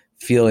to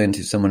feel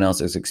into someone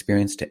else's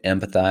experience, to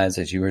empathize,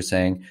 as you were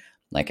saying.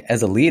 Like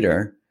as a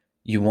leader,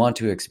 you want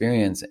to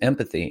experience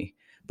empathy,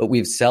 but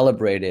we've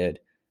celebrated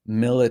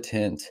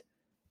militant,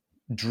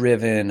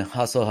 driven,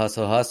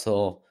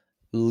 hustle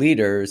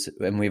leaders.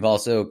 And we've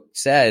also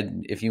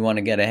said, if you want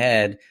to get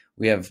ahead,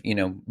 we have,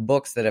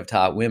 books that have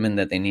taught women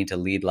that they need to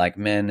lead like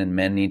men and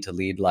men need to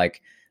lead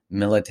like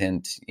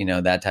militant,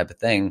 that type of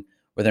thing,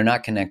 where they're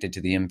not connected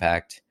to the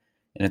impact.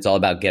 And it's all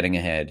about getting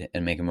ahead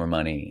and making more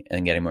money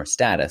and getting more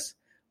status,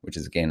 which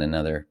is, again,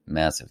 another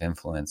massive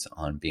influence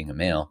on being a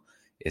male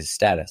is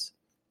status,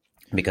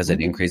 because it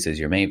increases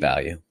your mate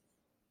value.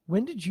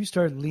 When did you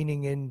start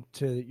leaning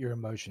into your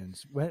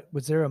emotions?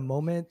 Was there a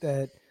moment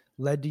that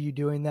led to you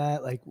doing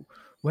that? Like,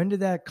 when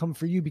did that come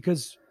for you?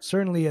 Because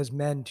certainly as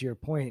men, to your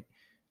point,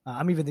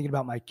 I'm even thinking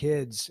about my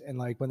kids and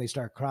like when they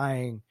start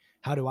crying,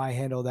 how do I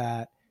handle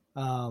that?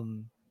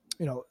 I'm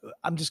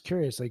just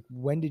curious, like,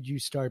 when did you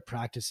start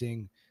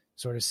practicing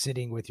sort of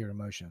sitting with your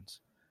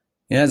emotions?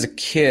 As a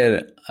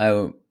kid,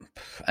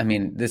 I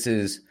mean, this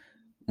is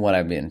what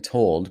I've been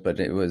told, but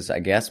it was, I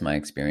guess, my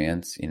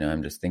experience,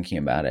 I'm just thinking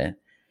about it,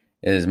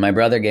 is my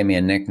brother gave me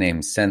a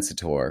nickname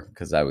Sensitor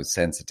because I was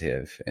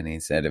sensitive. And he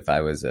said if I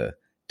was a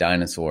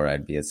dinosaur,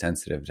 I'd be a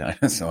sensitive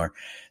dinosaur.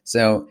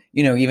 So,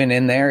 even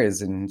in there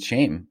is in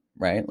shame,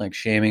 right? Like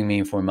shaming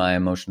me for my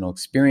emotional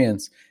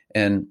experience.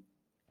 And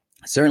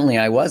certainly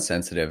I was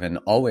sensitive and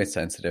always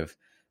sensitive,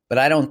 but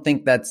I don't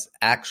think that's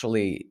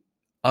actually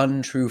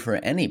untrue for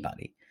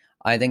anybody.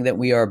 I think that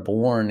we are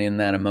born in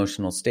that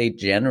emotional state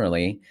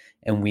generally,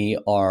 and we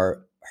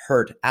are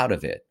hurt out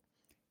of it.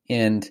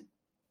 And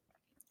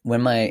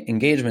when my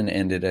engagement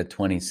ended at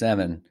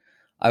 27,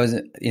 I was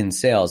in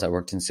sales. I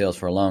worked in sales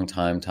for a long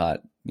time, taught,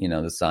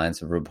 the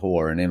science of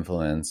rapport and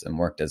influence, and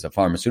worked as a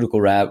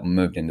pharmaceutical rep,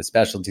 moved into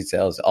specialty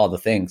sales, all the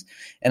things.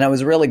 And I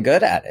was really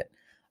good at it.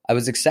 I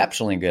was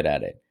exceptionally good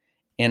at it.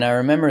 And I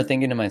remember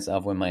thinking to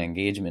myself when my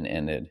engagement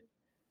ended,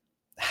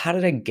 how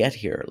did I get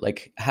here?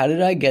 Like, how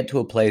did I get to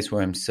a place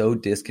where I'm so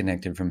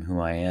disconnected from who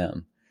I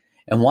am?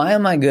 And why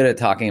am I good at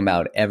talking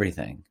about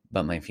everything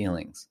but my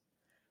feelings?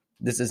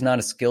 This is not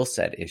a skill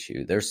set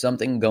issue. There's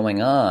something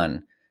going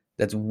on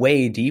that's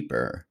way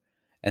deeper.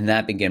 And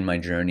that began my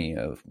journey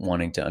of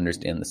wanting to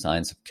understand the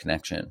science of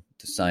connection,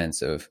 the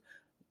science of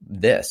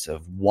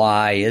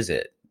why is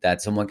it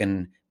that someone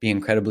can be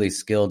incredibly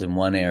skilled in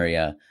one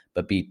area,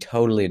 but be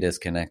totally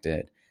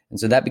disconnected. And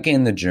so that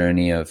became the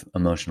journey of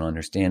emotional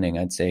understanding.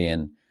 I'd say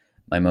in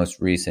my most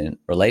recent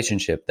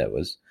relationship that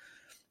was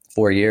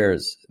 4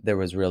 years, there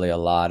was really a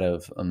lot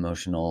of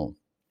emotional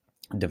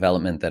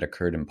development that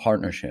occurred in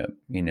partnership,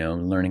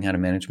 learning how to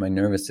manage my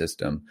nervous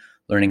system,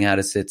 learning how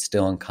to sit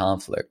still in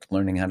conflict,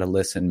 learning how to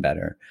listen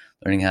better,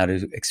 learning how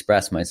to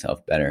express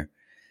myself better.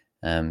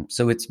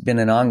 So it's been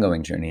an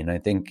ongoing journey. And I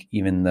think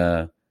even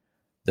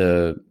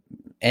the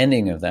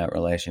ending of that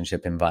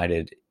relationship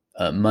invited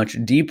a much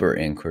deeper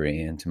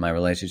inquiry into my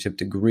relationship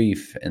to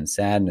grief and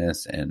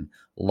sadness and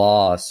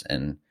loss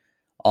and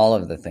all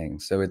of the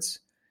things. So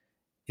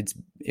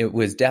it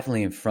was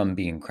definitely from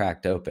being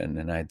cracked open,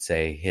 and I'd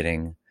say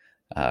hitting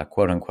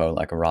quote unquote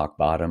like a rock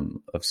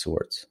bottom of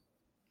sorts.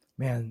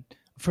 Man,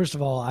 first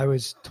of all, I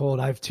was told,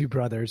 I have two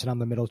brothers and I'm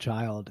the middle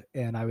child,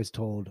 and I was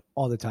told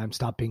all the time,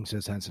 stop being so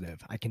sensitive.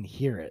 I can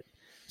hear it.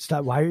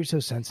 Stop. Why are you so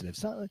sensitive?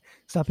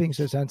 Stop being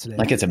so sensitive.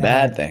 Like it's a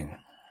bad thing.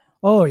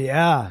 Oh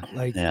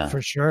yeah.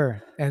 For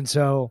sure. And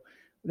so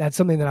that's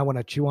something that I want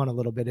to chew on a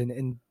little bit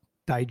and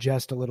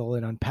digest a little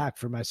and unpack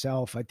for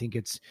myself. I think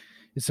it's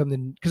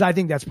something, because I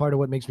think that's part of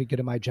what makes me good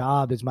at my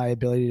job is my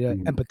ability to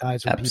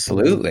empathize with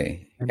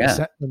Absolutely.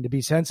 people and to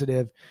be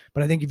sensitive.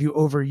 But I think if you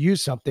overuse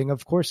something,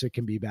 of course it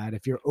can be bad.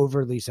 If you're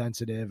overly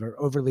sensitive or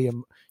overly,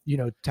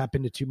 tap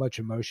into too much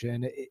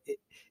emotion,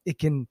 you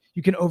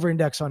can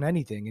over-index on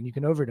anything and you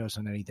can overdose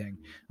on anything.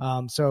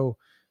 So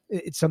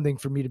it's something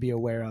for me to be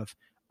aware of.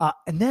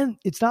 And then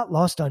it's not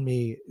lost on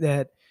me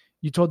that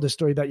you told the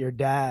story about your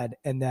dad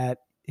and that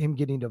him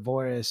getting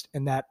divorced,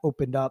 and that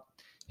opened up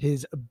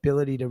his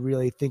ability to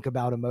really think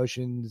about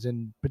emotions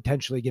and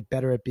potentially get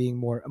better at being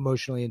more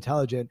emotionally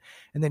intelligent.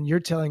 And then you're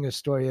telling a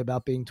story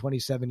about being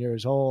 27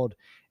 years old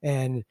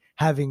and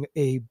having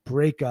a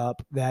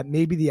breakup that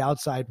maybe the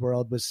outside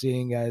world was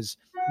seeing as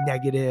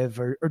negative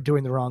or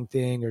doing the wrong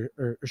thing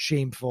or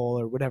shameful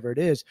or whatever it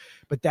is.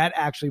 But that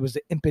actually was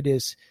the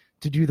impetus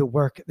to do the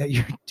work that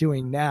you're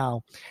doing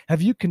now.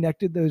 Have you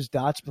connected those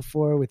dots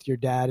before with your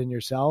dad and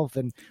yourself?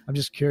 And I'm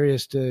just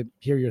curious to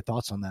hear your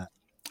thoughts on that.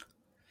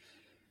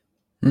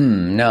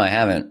 No, I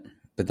haven't,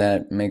 but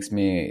that makes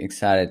me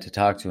excited to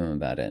talk to him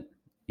about it.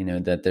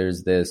 That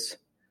there's this,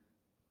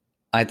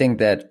 I think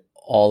that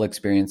all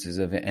experiences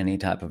of any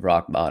type of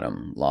rock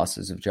bottom,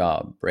 losses of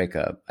job,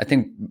 breakup, I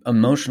think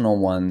emotional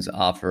ones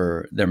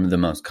they're the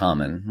most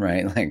common,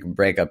 right? Like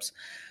breakups,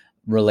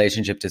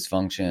 relationship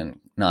dysfunction,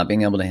 not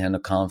being able to handle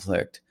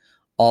conflict,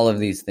 all of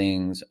these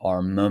things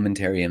are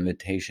momentary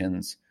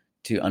invitations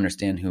to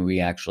understand who we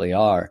actually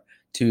are,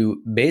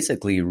 to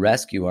basically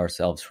rescue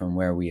ourselves from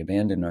where we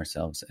abandoned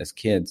ourselves as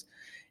kids.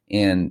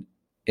 And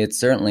it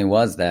certainly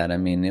was that. I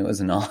mean, it was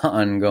an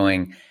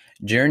ongoing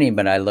journey,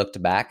 but I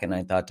looked back and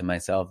I thought to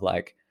myself,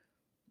 like,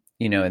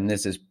 you know, and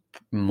this is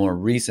more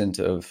recent,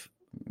 of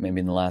maybe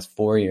in the last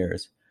 4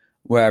 years,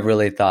 where I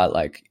really thought,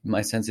 like,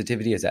 my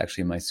sensitivity is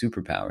actually my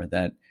superpower,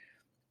 that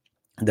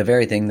the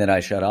very thing that I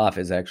shut off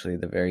is actually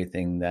the very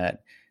thing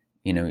that,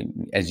 you know,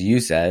 as you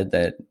said,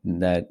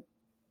 that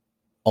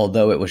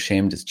although it was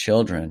shamed as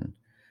children,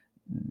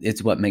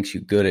 it's what makes you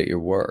good at your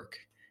work.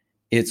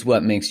 It's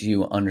what makes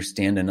you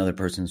understand another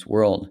person's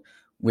world,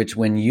 which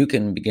when you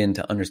can begin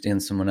to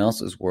understand someone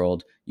else's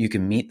world, you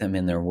can meet them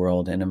in their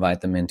world and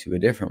invite them into a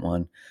different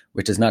one,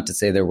 which is not to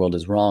say their world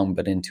is wrong,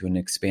 but into an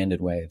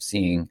expanded way of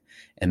seeing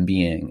and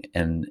being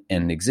and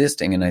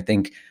existing. And I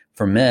think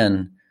for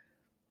men,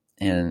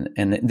 and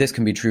this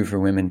can be true for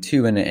women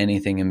too, and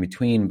anything in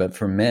between, but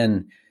for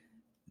men,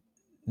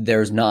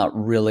 there's not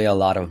really a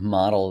lot of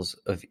models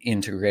of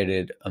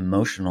integrated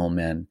emotional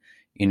men,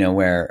 you know,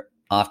 where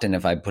often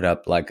if I put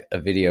up like a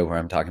video where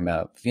I'm talking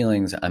about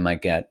feelings, I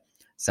might get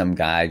some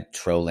guy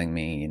trolling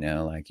me, you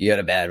know, like, you had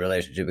a bad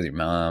relationship with your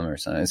mom or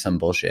some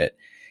bullshit.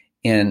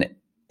 And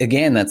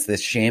again, that's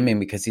this shaming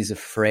because he's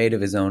afraid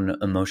of his own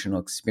emotional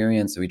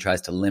experience. So he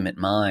tries to limit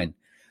mine.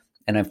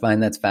 And I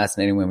find that's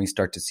fascinating when we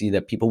start to see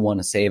that people want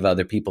to save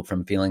other people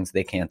from feelings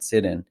they can't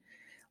sit in.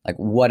 Like,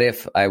 what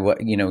if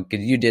you know,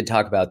 because you did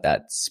talk about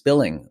that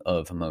spilling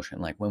of emotion,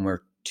 like when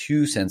we're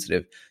too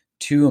sensitive,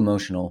 too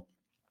emotional,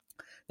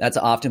 that's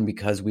often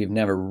because we've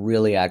never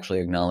really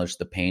actually acknowledged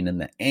the pain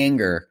and the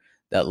anger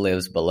that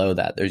lives below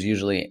that. There's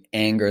usually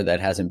anger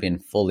that hasn't been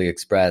fully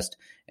expressed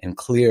and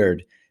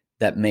cleared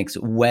that makes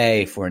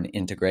way for an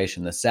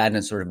integration. The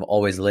sadness sort of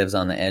always lives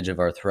on the edge of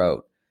our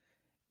throat.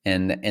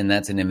 And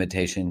that's an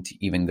invitation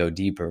to even go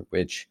deeper,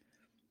 which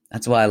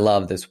that's why I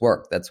love this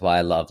work. That's why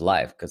I love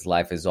life, because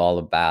life is all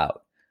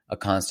about a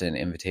constant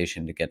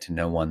invitation to get to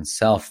know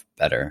oneself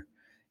better.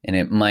 And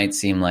it might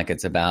seem like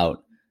it's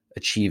about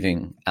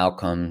achieving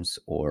outcomes,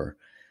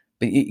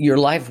 but your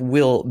life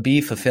will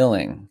be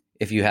fulfilling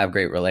if you have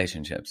great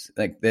relationships.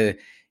 Like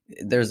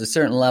there's a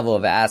certain level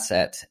of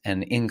asset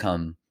and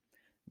income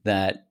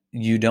that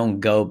you don't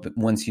go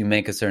once you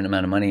make a certain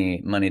amount of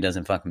money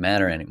doesn't fucking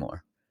matter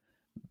anymore.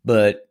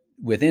 But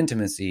with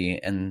intimacy,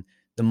 and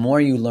the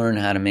more you learn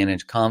how to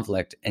manage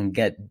conflict and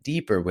get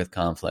deeper with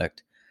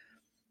conflict,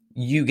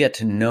 you get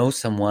to know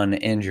someone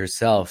and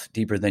yourself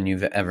deeper than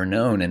you've ever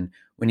known. And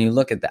when you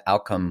look at the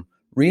outcome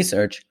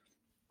research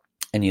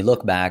and you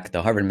look back,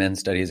 the Harvard Men's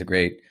Study is a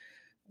great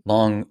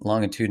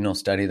longitudinal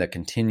study that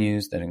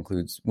continues, that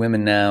includes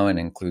women now and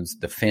includes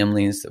the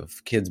families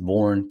of kids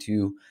born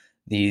to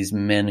these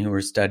men who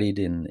were studied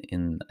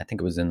in I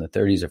think it was in the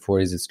 30s or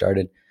 40s it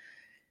started.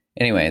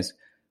 Anyways,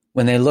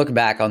 when they look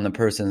back on the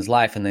person's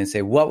life and they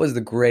say, what was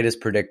the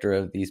greatest predictor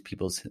of these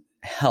people's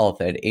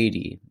health at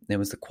 80? It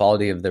was the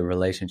quality of their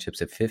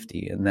relationships at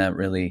 50. And that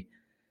really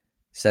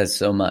says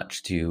so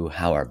much to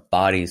how our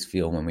bodies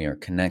feel when we are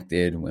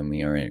connected, when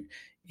we are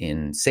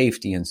in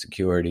safety and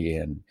security,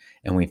 and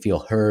we feel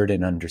heard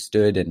and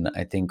understood. And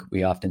I think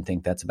we often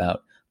think that's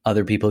about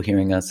other people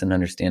hearing us and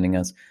understanding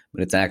us,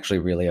 but it's actually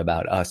really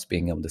about us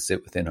being able to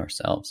sit within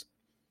ourselves.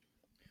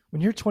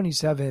 When you're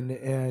 27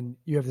 and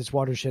you have this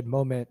watershed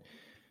moment,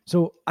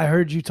 so I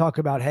heard you talk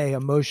about, hey,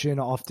 emotion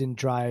often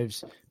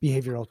drives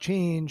behavioral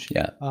change.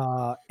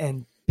 Yeah.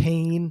 And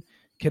pain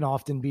can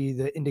often be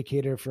the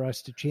indicator for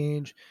us to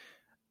change,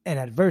 and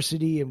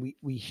adversity. And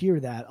we hear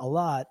that a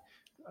lot.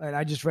 And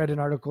I just read an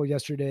article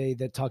yesterday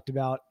that talked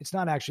about, it's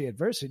not actually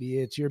adversity.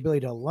 It's your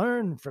ability to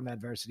learn from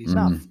adversity. It's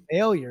not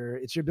failure.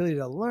 It's your ability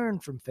to learn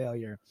from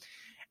failure.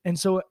 And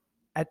so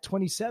at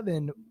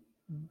 27,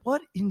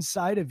 what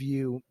inside of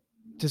you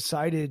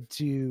decided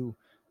to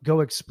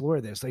go explore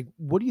this? Like,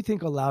 what do you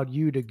think allowed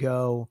you to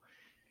go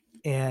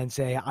and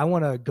say, I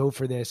want to go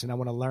for this and I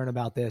want to learn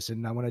about this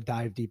and I want to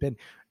dive deep in?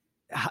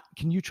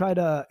 Can you try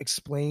to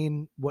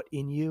explain what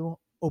in you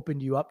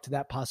opened you up to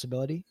that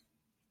possibility?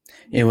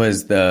 It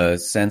was the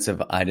sense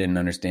of, I didn't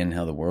understand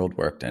how the world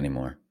worked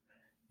anymore,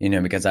 you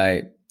know, because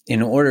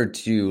in order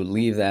to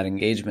leave that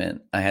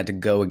engagement, I had to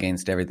go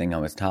against everything I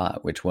was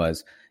taught, which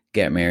was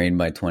get married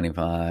by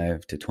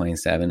 25 to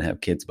 27,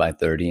 have kids by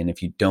 30. And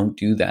if you don't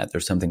do that,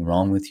 there's something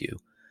wrong with you.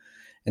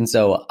 And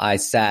so I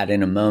sat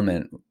in a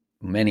moment,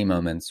 many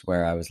moments,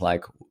 where I was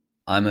like,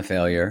 I'm a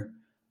failure.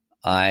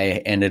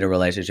 I ended a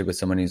relationship with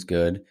someone who's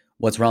good.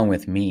 What's wrong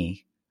with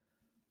me?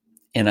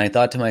 And I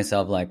thought to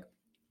myself, like,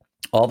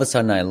 all of a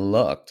sudden I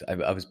looked,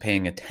 I was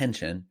paying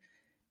attention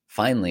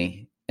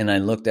finally, and I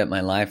looked at my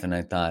life and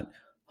I thought,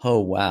 oh,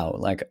 wow.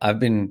 Like, I've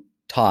been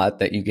taught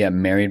that you get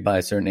married by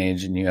a certain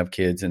age and you have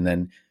kids and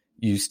then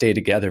you stay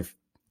together.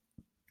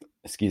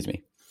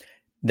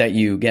 That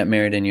you get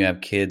married and you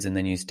have kids and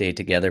then you stay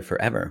together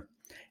forever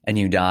and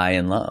you die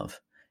in love.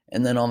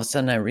 And then all of a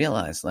sudden I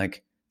realized,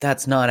 like,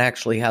 that's not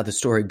actually how the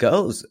story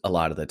goes a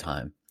lot of the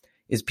time.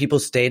 Is people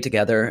stay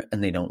together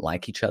and they don't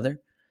like each other.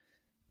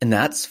 And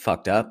that's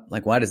fucked up.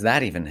 Like, why does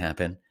that even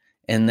happen?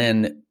 And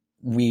then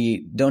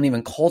we don't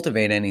even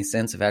cultivate any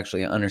sense of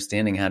actually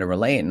understanding how to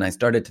relate. And I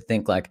started to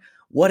think, like,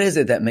 what is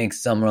it that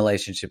makes some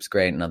relationships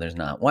great and others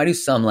not? Why do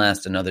some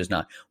last and others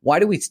not? Why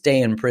do we stay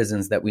in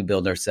prisons that we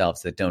build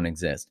ourselves that don't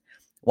exist?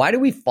 Why do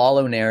we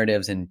follow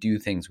narratives and do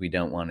things we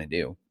don't want to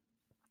do?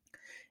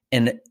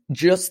 And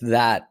just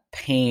that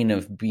pain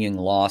of being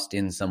lost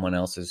in someone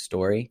else's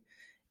story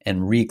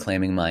and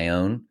reclaiming my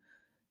own,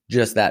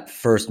 just that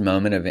first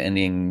moment of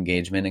ending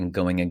engagement and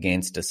going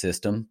against a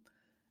system,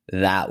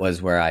 that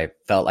was where I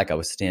felt like I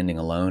was standing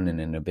alone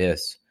in an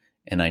abyss,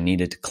 and I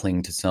needed to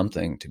cling to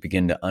something to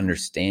begin to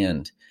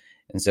understand.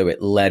 And so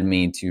it led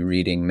me to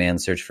reading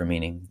Man's Search for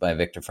Meaning by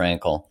Viktor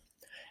Frankl.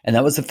 And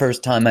that was the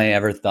first time I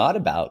ever thought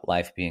about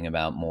life being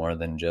about more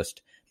than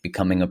just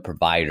becoming a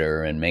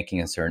provider and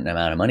making a certain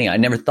amount of money. I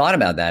never thought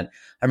about that.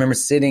 I remember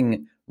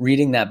sitting,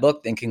 reading that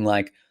book, thinking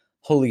like,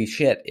 holy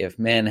shit, if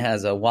man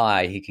has a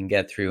why, he can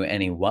get through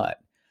any what.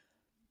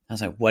 I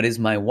was like, what is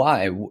my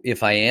why?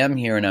 If I am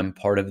here and I'm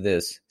part of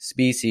this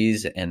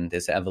species and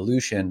this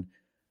evolution,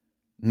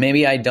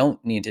 maybe I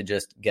don't need to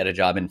just get a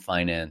job in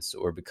finance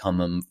or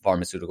become a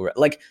pharmaceutical rep.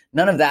 Like,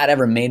 none of that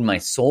ever made my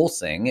soul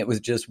sing. It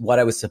was just what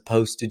I was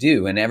supposed to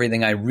do. And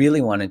everything I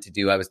really wanted to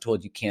do, I was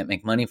told you can't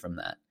make money from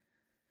that.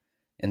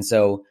 And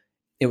so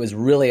it was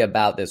really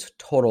about this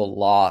total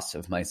loss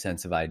of my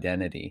sense of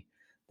identity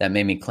that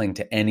made me cling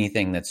to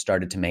anything that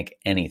started to make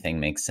anything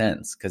make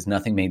sense, because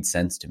nothing made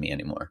sense to me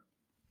anymore.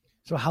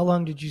 So how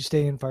long did you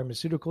stay in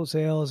pharmaceutical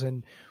sales,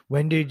 and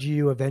when did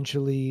you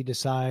eventually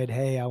decide,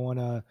 hey, I want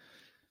to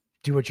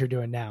do what you're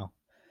doing now?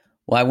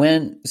 Well,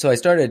 I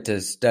started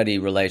to study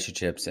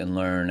relationships and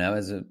learn. I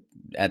was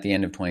at the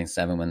end of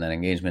 27 when that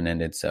engagement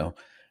ended. So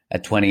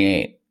at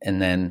 28,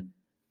 and then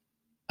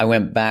I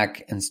went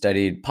back and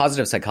studied.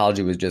 Positive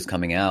psychology was just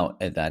coming out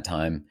at that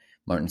time,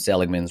 Martin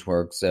Seligman's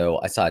work. So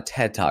I saw a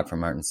TED talk from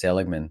Martin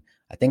Seligman,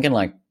 I think in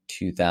like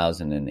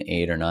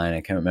 2008 or 9,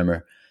 I can't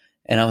remember.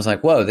 And I was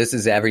like, whoa, this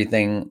is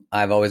everything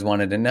I've always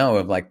wanted to know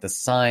of, like the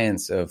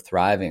science of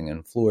thriving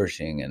and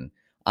flourishing and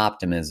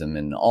optimism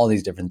and all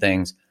these different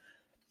things.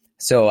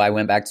 So I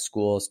went back to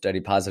school,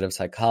 studied positive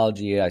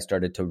psychology. I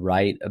started to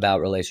write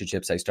about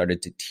relationships. I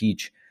started to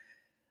teach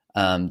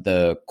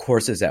the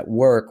courses at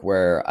work,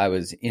 where I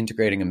was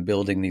integrating and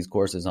building these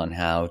courses on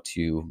how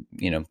to,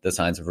 the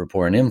science of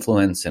rapport and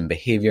influence and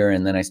behavior.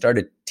 And then I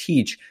started to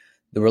teach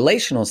the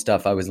relational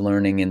stuff I was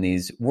learning in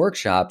these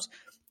workshops.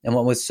 And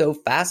what was so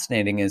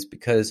fascinating is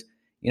because,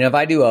 if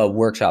I do a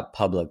workshop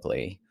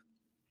publicly,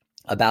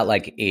 about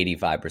like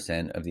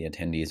 85% of the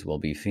attendees will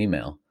be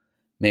female,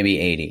 maybe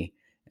 80.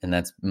 And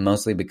that's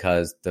mostly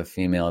because the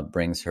female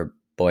brings her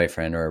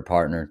boyfriend or her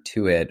partner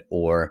to it,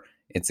 or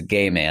it's a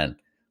gay man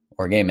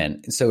or gay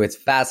men. So it's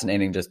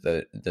fascinating, just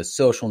the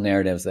social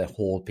narratives that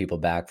hold people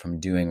back from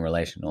doing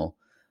relational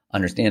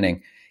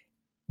understanding.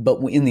 But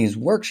in these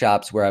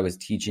workshops where I was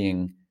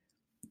teaching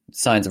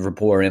science of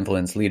rapport,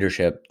 influence,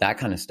 leadership, that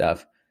kind of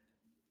stuff,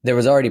 there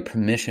was already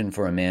permission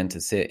for a man to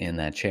sit in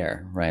that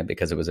chair, right?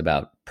 Because it was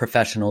about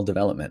professional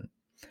development.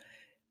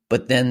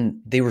 But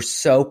then they were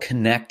so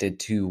connected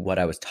to what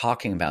I was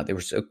talking about. They were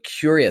so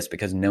curious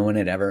because no one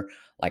had ever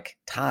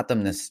taught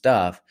them this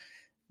stuff,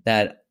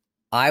 that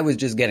I was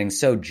just getting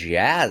so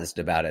jazzed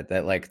about it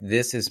that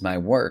this is my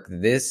work.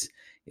 This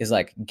is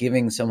like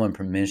giving someone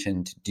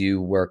permission to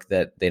do work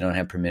that they don't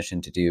have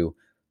permission to do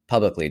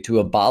publicly, to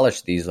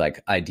abolish these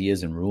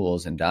ideas and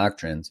rules and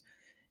doctrines.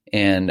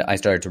 And I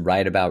started to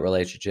write about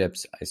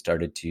relationships. I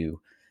started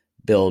to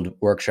build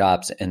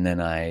workshops, and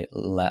then I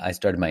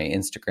started my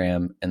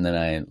Instagram, and then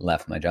I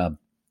left my job.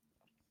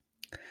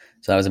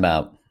 So I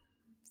think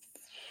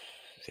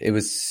it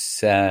was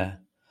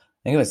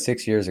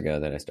 6 years ago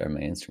that I started my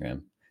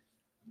Instagram.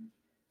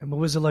 And what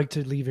was it like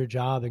to leave your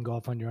job and go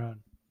off on your own?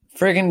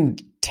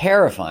 Friggin'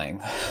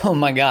 terrifying. Oh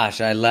my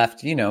gosh. I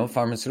left,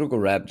 pharmaceutical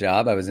rep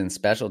job. I was in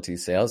specialty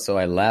sales. So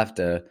I left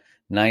a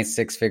nice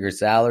 6-figure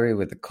salary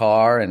with a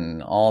car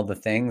and all the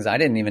things. I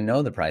didn't even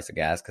know the price of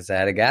gas because I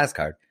had a gas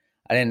card.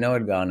 I didn't know it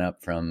had gone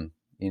up from,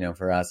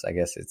 for us, I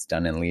guess it's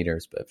done in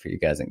liters, but for you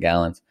guys in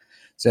gallons.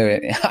 So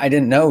I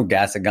didn't know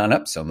gas had gone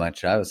up so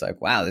much. I was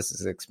like, wow, this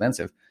is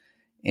expensive.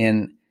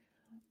 And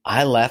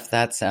I left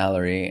that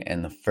salary,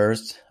 and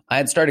I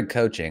had started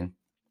coaching.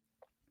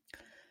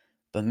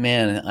 But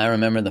man, I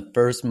remember the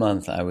first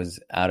month I was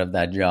out of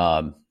that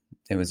job.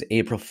 It was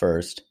April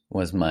 1st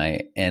was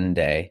my end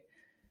day.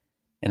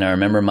 And I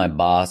remember my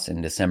boss in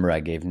December,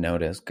 I gave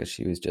notice because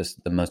she was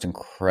just the most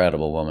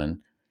incredible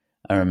woman.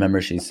 I remember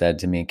she said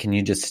to me, can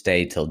you just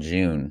stay till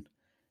June?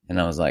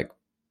 And I was like,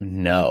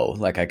 no.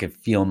 I could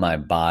feel my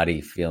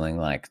body feeling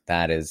like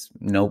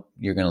nope,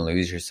 you're going to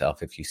lose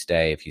yourself if you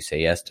stay, if you say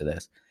yes to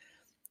this.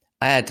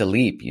 I had to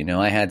leap,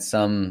 I had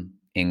some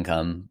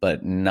income,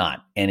 but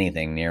not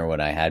anything near what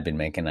I had been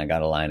making. I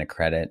got a line of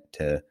credit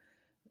to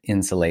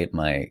insulate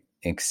my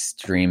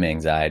extreme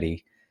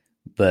anxiety,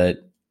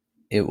 but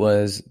it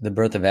was the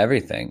birth of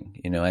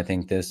everything. I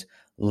think this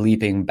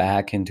leaping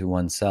back into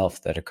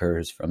oneself that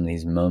occurs from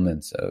these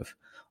moments of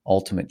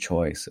ultimate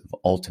choice, of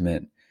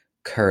ultimate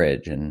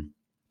courage. And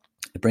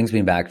it brings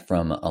me back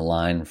from a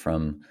line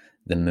from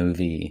the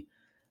movie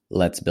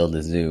Let's Build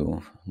a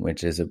Zoo,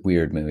 which is a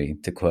weird movie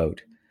to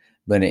quote,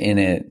 but in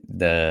it,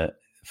 the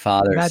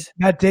father,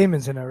 Matt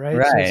Damon's in it, right?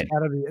 Right.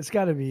 So it's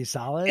gotta be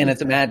solid. And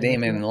it's a Matt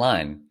Damon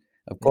line,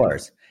 of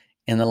course.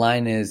 And the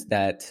line is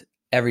that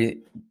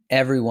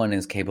everyone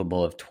is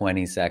capable of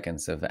 20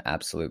 seconds of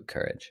absolute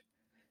courage.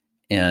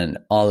 And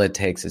all it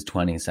takes is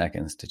 20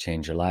 seconds to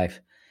change your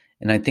life.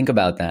 And I think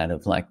about that,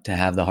 of like, to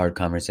have the hard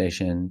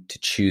conversation, to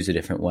choose a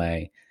different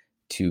way,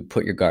 to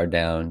put your guard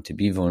down, to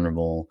be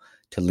vulnerable,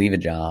 to leave a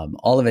job.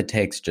 All of it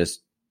takes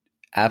just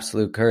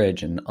absolute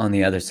courage. And on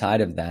the other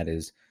side of that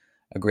is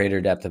a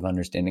greater depth of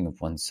understanding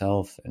of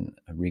oneself, and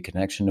a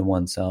reconnection to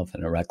oneself,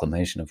 and a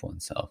reclamation of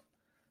oneself.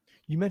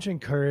 You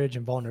mentioned courage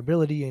and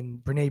vulnerability,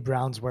 and Brene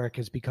Brown's work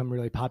has become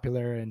really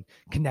popular in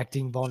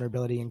connecting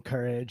vulnerability and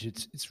courage.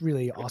 It's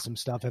really awesome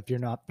stuff. If you're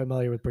not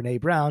familiar with Brene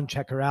Brown,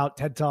 check her out,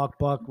 TED Talk,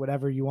 book,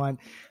 whatever you want.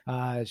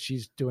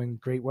 She's doing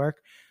great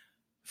work.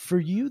 For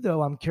you,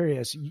 though, I'm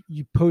curious.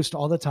 You post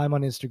all the time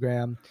on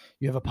Instagram.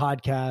 You have a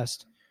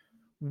podcast.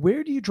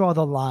 Where do you draw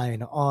the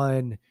line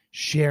on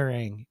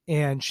sharing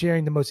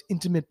the most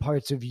intimate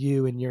parts of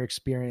you and your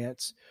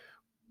experience?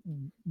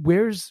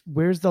 Where's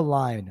the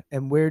line,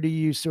 and where do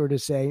you sort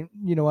of say,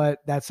 you know what,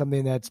 that's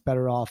something that's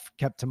better off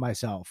kept to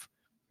myself?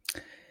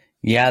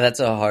 Yeah, that's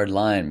a hard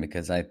line,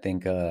 because I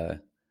think I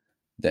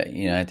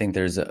think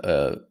there's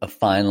a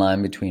fine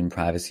line between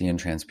privacy and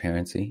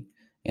transparency,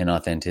 and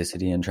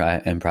authenticity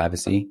and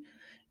privacy.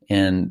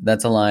 And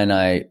that's a line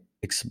I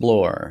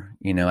explore.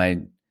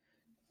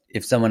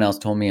 If someone else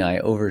told me I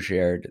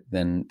overshared,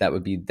 then that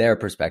would be their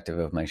perspective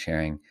of my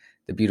sharing.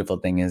 The beautiful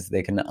thing is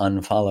they can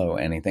unfollow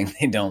anything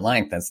they don't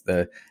like. That's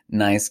the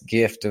nice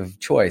gift of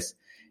choice.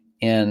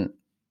 And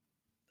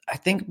I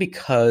think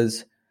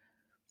because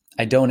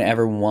I don't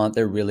ever want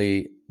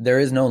there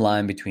is no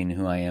line between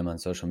who I am on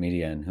social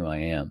media and who I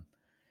am.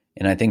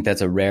 And I think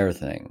that's a rare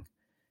thing.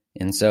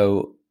 And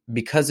so,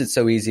 because it's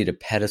so easy to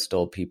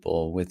pedestal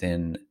people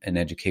within an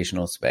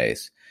educational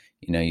space,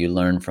 you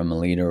learn from a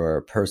leader or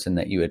a person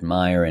that you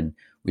admire, and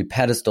we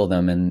pedestal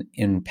them. And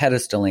in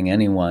pedestaling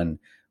anyone,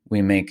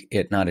 we make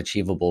it not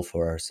achievable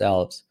for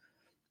ourselves.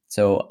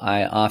 So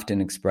I often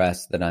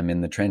express that I'm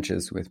in the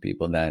trenches with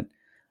people, that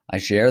I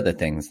share the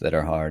things that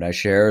are hard. I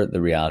share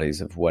the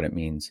realities of what it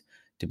means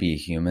to be a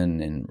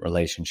human in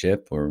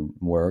relationship or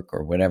work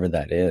or whatever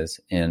that is.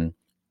 And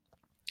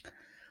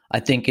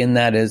I think in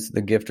that is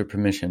the gift of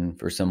permission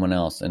for someone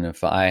else. And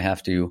if I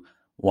have to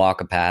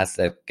walk a path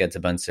that gets a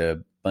bunch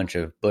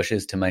of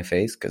bushes to my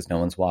face because no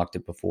one's walked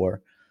it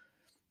before,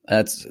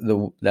 that's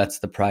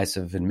the price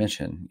of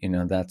admission.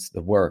 That's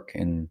the work.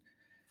 And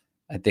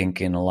I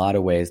think in a lot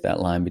of ways that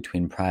line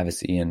between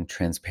privacy and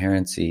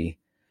transparency,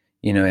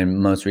 and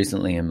most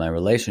recently in my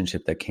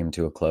relationship that came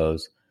to a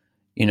close,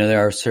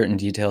 there are certain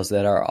details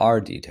that are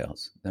our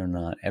details. They're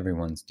not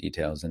everyone's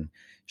details. And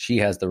she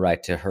has the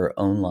right to her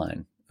own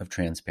line of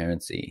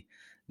transparency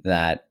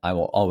that I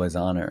will always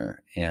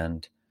honor.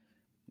 And,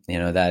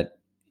 that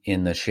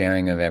in the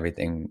sharing of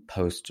everything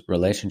post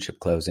relationship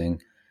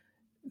closing,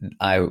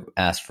 I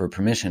asked for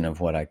permission of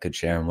what I could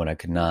share and what I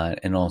could not,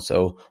 and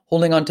also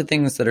holding on to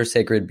things that are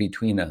sacred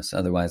between us.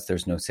 Otherwise,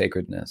 there's no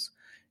sacredness.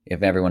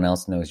 If everyone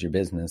else knows your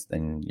business,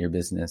 then your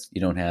business,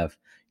 you don't have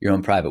your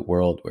own private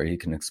world where you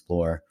can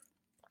explore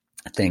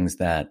things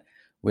that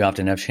we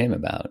often have shame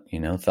about,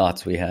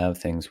 thoughts we have,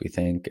 things we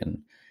think, and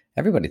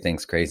everybody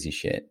thinks crazy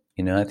shit.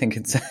 I think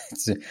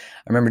I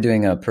remember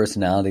doing a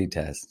personality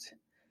test,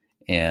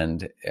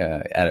 and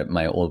at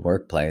my old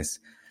workplace,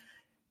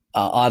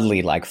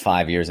 oddly, like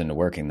 5 years into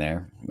working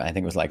there, I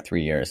think it was like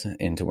 3 years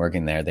into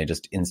working there, they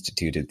just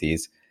instituted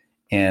these.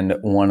 And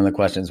one of the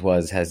questions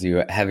was, have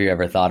you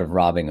ever thought of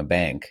robbing a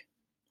bank?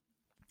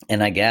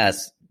 And I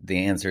guess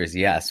the answer is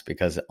yes,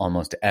 because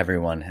almost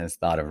everyone has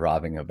thought of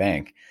robbing a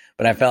bank.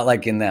 But I felt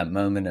like in that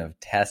moment of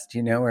test,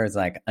 where it's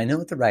like, I know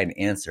what the right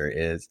answer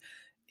is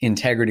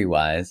integrity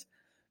wise,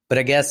 but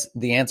I guess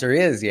the answer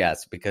is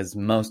yes, because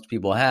most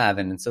people have.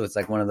 And so it's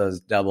like one of those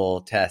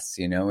double tests,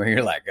 where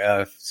you're like,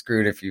 oh,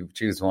 screwed if you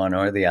choose one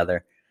or the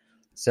other.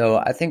 So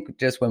I think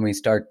just when we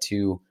start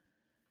to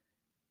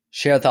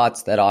share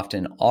thoughts that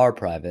often are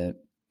private,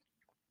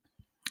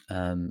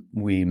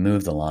 we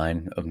move the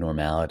line of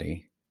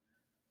normality.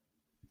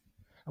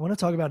 I want to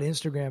talk about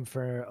Instagram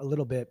for a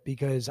little bit,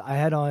 because I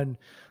had on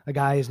a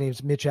guy, his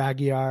name's Mitch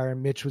Aguiar.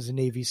 Mitch was a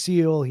Navy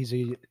SEAL. He's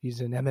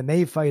an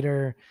MMA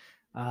fighter.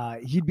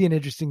 He'd be an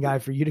interesting guy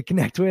for you to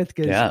connect with,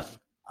 because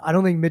I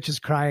don't think Mitch is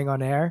crying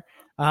on air.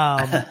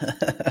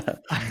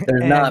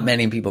 There's not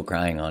many people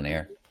crying on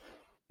air.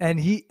 And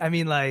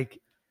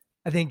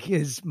I think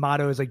his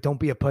motto is like, don't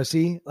be a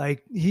pussy.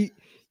 Like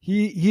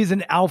he's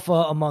an alpha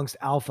amongst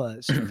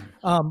alphas.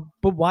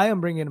 But why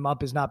I'm bringing him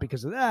up is not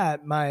because of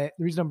that. The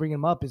reason I'm bringing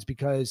him up is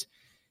because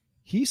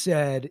he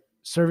said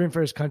serving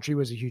for his country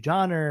was a huge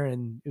honor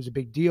and it was a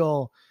big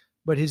deal,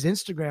 but his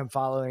Instagram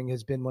following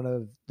has been one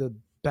of the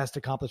best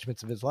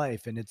accomplishments of his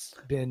life. And it's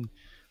been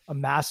a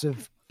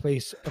massive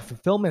place of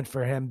fulfillment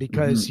for him,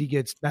 because he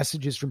gets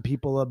messages from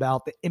people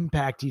about the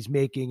impact he's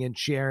making and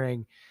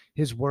sharing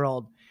his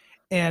world.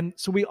 And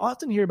so we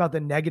often hear about the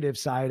negative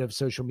side of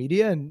social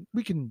media, and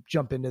we can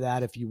jump into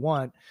that if you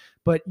want,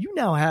 but you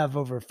now have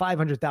over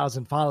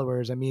 500,000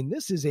 followers. I mean,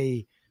 this is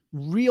a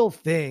real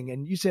thing.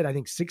 And you said, I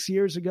think 6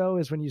 years ago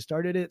is when you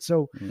started it.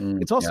 So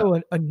it's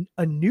also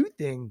a new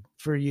thing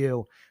for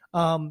you.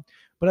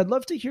 But I'd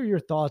love to hear your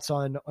thoughts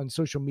on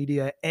social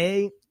media.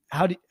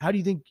 How do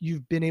you think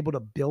you've been able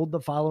to build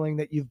the following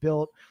that you've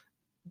built?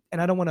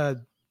 And I don't want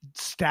to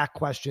stack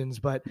questions,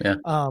 but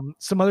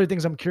some other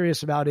things I'm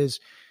curious about is,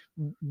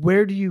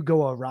 where do you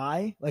go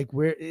awry? Like,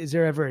 where is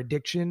there ever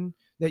addiction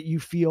that you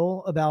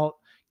feel about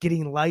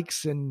getting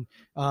likes and,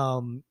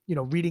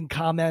 reading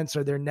comments?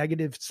 Are there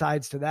negative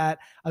sides to that?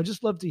 I'd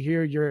just love to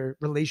hear your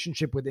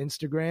relationship with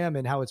Instagram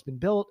and how it's been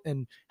built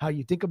and how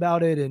you think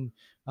about it. And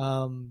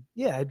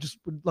I just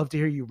would love to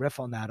hear you riff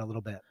on that a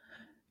little bit.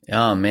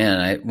 Oh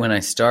man. When I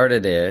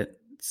started it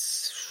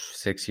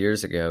 6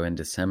 years ago in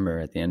December,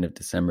 at the end of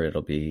December,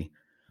 it'll be,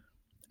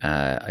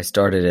 I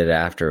started it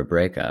after a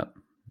breakup.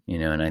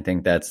 And I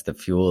think that's the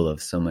fuel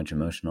of so much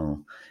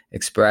emotional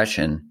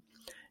expression.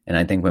 And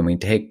I think when we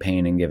take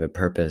pain and give it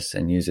purpose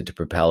and use it to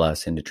propel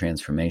us into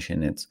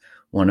transformation, it's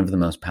one of the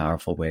most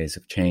powerful ways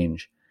of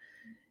change.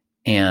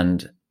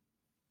 And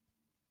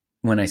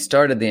when I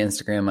started the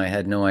Instagram, I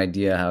had no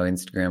idea how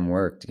Instagram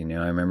worked. I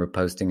remember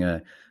posting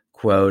a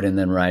quote and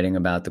then writing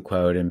about the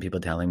quote and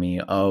people telling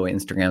me, oh,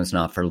 Instagram's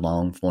not for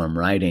long form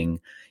writing.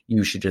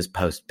 You should just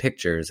post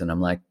pictures. And I'm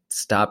like,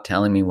 stop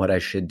telling me what I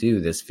should do.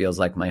 This feels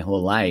like my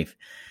whole life.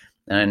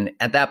 And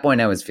at that point,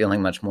 I was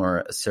feeling much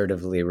more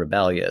assertively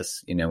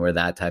rebellious, where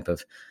that type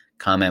of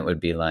comment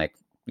would be like,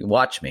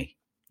 watch me,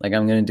 like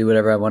I'm going to do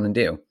whatever I want to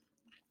do.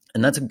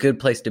 And that's a good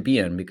place to be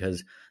in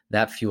because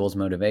that fuels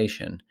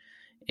motivation.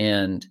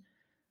 And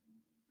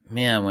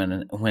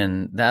man,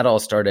 when that all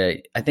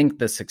started, I think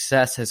the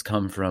success has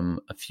come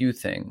from a few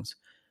things.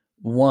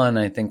 One,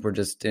 I think we're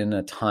just in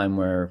a time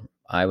where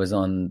I was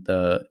on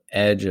the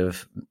edge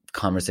of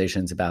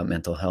conversations about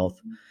mental health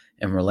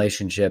and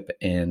relationship,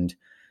 and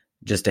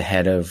just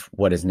ahead of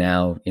what is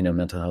now,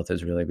 mental health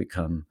has really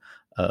become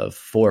a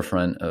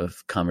forefront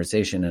of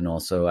conversation. And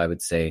also I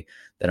would say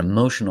that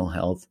emotional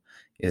health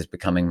is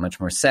becoming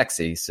much more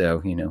sexy. So,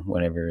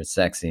 whatever is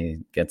sexy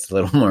gets a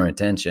little more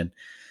attention.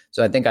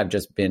 So I think I've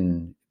just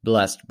been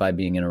blessed by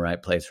being in a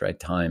right place, right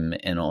time,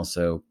 and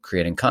also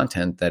creating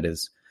content that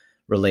is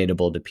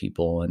relatable to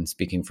people and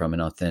speaking from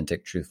an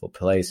authentic, truthful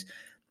place.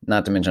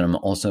 Not to mention I'm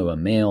also a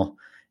male,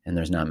 and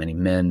there's not many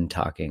men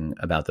talking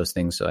about those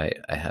things. So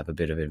I have a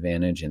bit of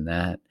advantage in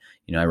that.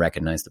 I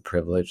recognize the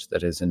privilege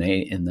that is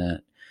innate in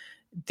that.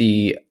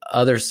 The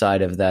other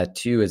side of that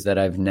too is that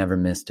I've never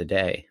missed a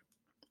day.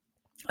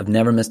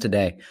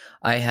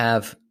 I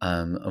have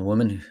a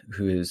woman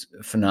who is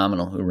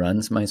phenomenal, who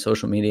runs my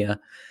social media.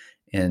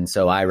 And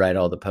so I write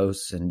all the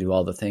posts and do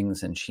all the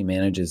things, and she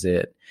manages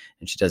it,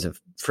 and she does a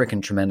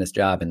freaking tremendous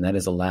job. And that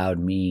has allowed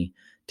me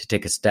to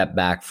take a step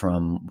back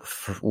from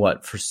for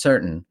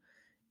certain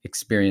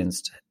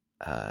experienced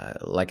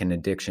like an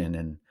addiction.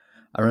 And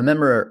I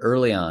remember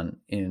early on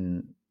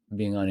in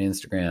being on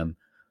Instagram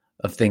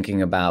of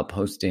thinking about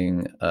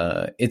posting,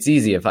 it's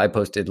easy if I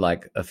posted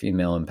like a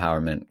female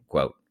empowerment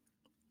quote,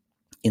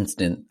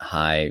 instant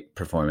high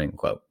performing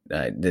quote.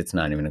 It's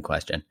not even a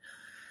question.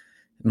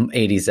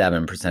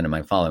 87% of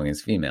my following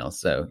is female.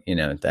 So,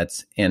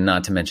 that's, and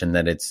not to mention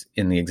that it's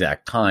in the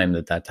exact time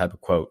that type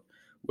of quote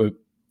would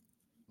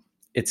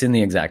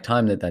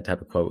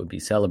be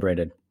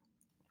celebrated.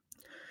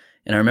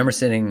 And I remember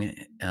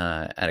sitting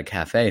at a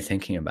cafe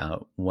thinking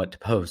about what to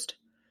post.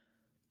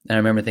 And I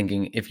remember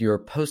thinking, if you're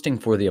posting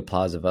for the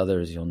applause of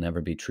others, you'll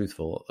never be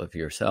truthful of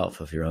yourself,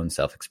 of your own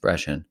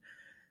self-expression.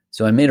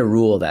 So I made a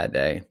rule that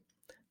day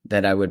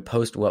that I would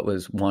post what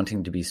was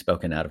wanting to be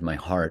spoken out of my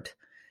heart.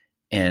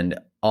 And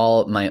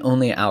my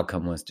only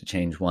outcome was to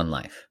change one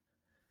life.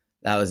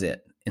 That was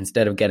it,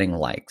 instead of getting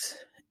likes.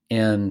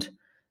 And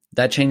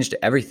that changed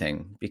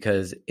everything,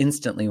 because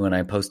instantly when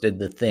I posted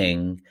the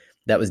thing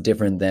that was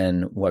different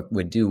than what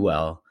would do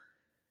well,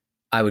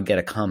 I would get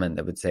a comment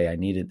that would say, I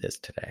needed this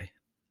today.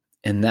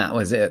 And that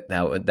was it.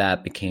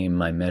 That became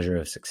my measure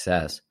of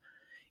success.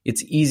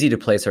 It's easy to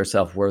place our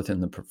self-worth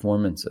in the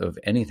performance of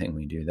anything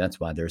we do. That's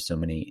why there's so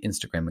many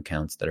Instagram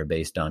accounts that are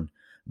based on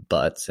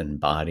butts and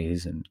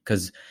bodies, and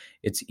because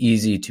it's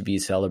easy to be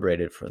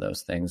celebrated for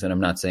those things. And I'm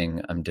not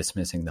saying I'm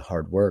dismissing the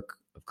hard work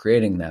of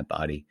creating that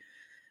body,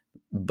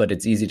 but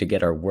it's easy to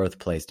get our worth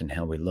placed in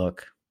how we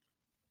look.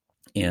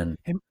 And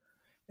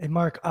Hey,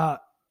 Mark, I'm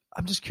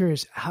just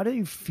curious, how do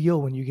you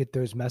feel when you get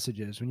those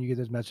messages?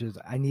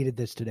 I needed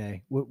this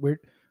today. What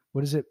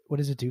does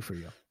it do for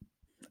you?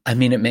 I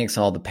mean, it makes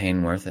all the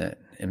pain worth it.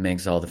 It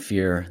makes all the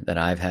fear that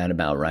I've had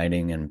about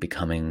writing and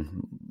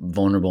becoming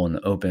vulnerable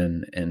and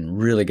open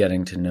and really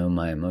getting to know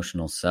my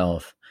emotional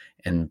self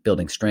and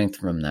building strength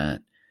from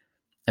that.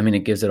 I mean,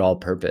 it gives it all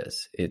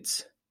purpose.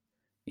 It's,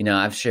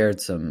 I've shared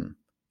some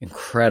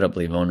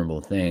incredibly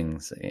vulnerable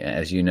things.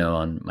 As you know,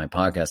 on my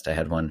podcast, I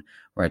had one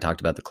where I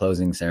talked about the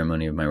closing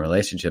ceremony of my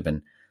relationship,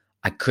 and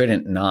I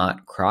couldn't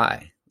not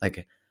cry.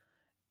 Like,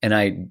 And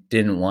I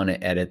didn't want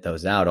to edit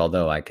those out,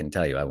 although I can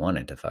tell you I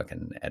wanted to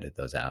fucking edit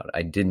those out.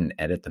 I didn't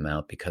edit them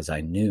out because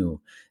I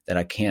knew that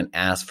I can't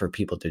ask for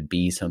people to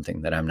be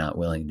something that I'm not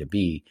willing to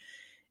be.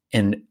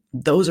 And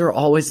those are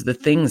always the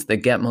things that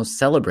get most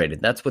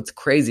celebrated. That's what's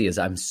crazy, is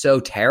I'm so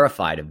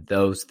terrified of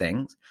those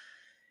things.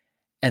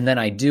 And then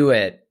I do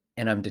it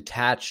and I'm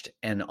detached,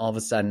 and all of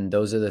a sudden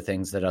those are the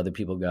things that other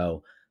people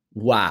go,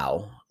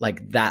 wow,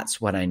 like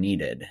that's what I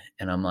needed.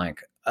 And I'm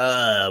like,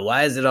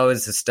 why is it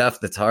always the stuff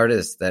that's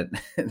hardest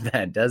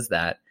that does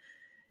that?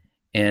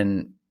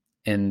 And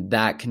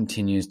that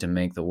continues to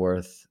make the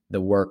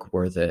work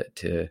worth it,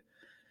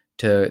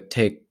 to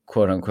take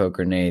quote unquote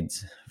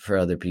grenades for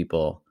other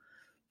people,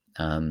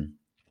 and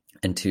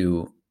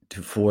to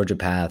forge a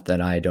path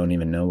that I don't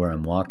even know where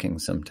I'm walking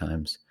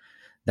sometimes.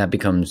 That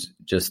becomes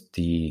just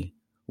the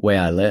way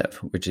I live,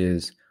 which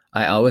is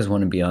I always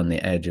want to be on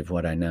the edge of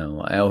what I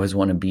know. I always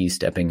want to be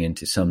stepping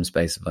into some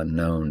space of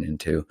unknown,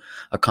 into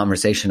a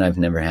conversation I've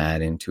never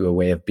had, into a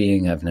way of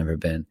being I've never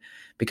been,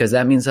 because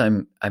that means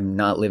I'm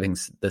not living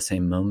the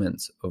same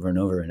moments over and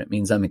over. And it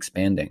means I'm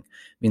expanding.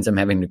 It means I'm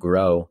having to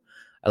grow.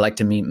 I like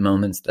to meet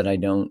moments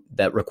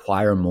that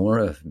require more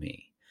of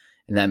me.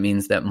 And that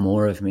means that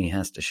more of me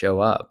has to show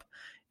up.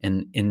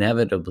 And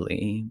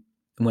inevitably,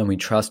 when we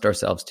trust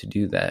ourselves to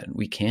do that,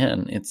 we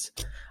can.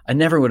 I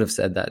never would have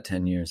said that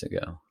 10 years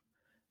ago.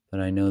 But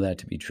I know that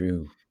to be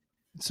true.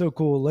 So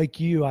cool. Like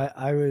you,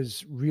 I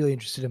was really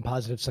interested in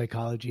positive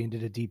psychology and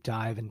did a deep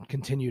dive and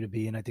continue to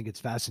be. And I think it's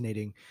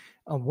fascinating.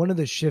 One of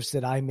the shifts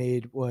that I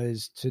made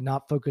was to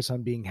not focus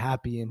on being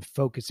happy and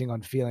focusing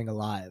on feeling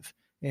alive.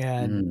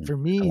 And for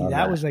me,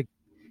 that was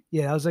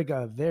like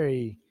a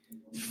very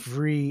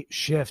free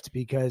shift,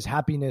 because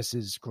happiness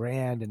is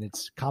grand and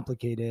it's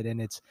complicated and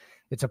it's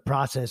a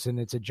process and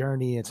it's a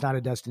journey. It's not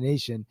a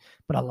destination,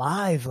 but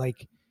alive.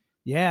 Like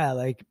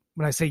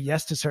when I say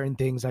yes to certain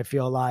things, I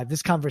feel alive.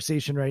 This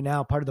conversation right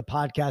now, part of the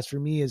podcast for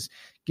me, is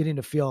getting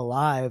to feel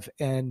alive,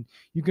 and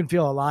you can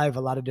feel alive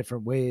a lot of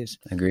different ways.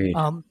 Agreed.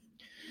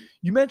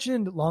 You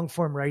mentioned long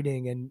form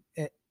writing,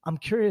 and I'm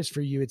curious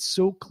for you. It's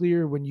so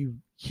clear when you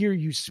hear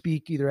you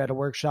speak, either at a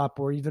workshop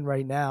or even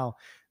right now,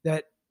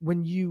 that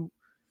when you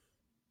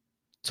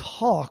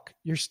talk,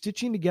 you're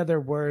stitching together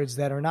words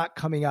that are not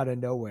coming out of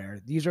nowhere.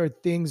 These are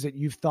things that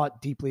you've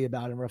thought deeply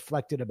about and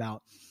reflected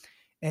about.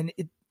 And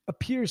it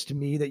appears to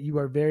me that you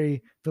are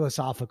very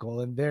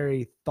philosophical and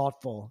very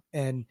thoughtful,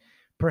 and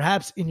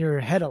perhaps in your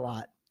head a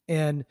lot.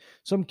 And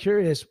so I'm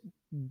curious,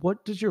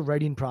 what does your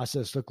writing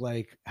process look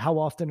like? How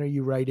often are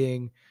you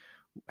writing?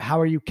 How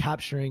are you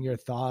capturing your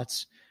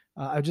thoughts?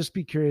 I'd just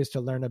be curious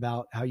to learn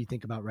about how you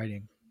think about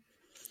writing.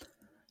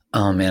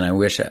 Oh man,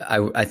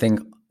 I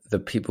think the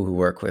people who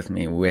work with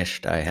me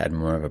wished I had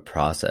more of a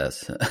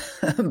process,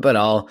 but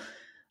I'll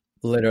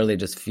literally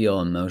just feel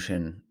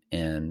emotion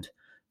and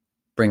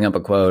bring up a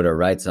quote or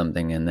write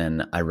something, and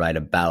then I write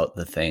about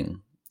the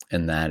thing,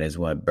 and that is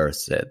what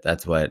births it.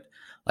 That's what,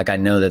 like, I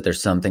know that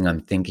there's something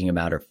I'm thinking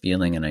about or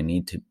feeling, and I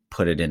need to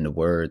put it into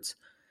words.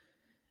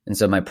 And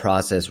so my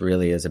process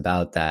really is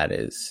about that.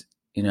 I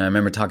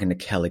remember talking to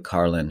Kelly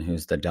Carlin,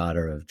 who's the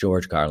daughter of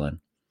George Carlin,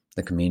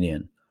 the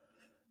comedian.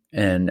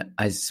 And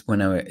this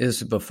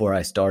was before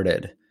I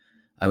started,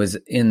 I was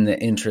in the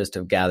interest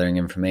of gathering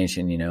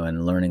information,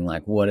 and learning,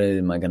 like, what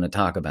am I going to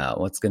talk about?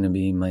 What's going to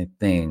be my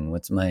thing?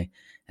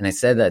 And I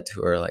said that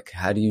to her, like,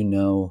 how do you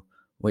know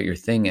what your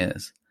thing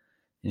is?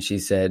 And she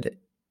said,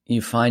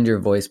 you find your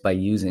voice by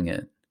using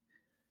it.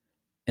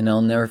 And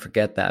I'll never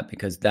forget that,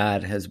 because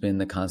that has been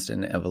the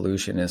constant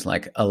evolution, is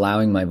like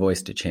allowing my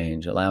voice to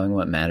change, allowing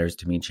what matters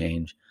to me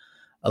change,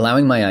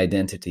 allowing my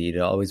identity to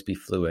always be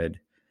fluid.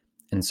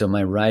 And so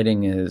my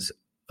writing is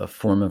a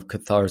form of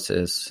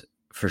catharsis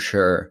for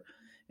sure.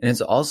 And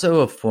it's also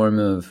a form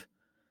of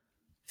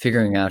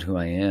figuring out who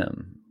I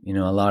am. A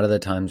lot of the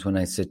times when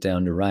I sit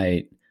down to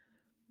write,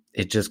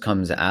 it just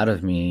comes out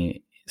of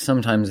me,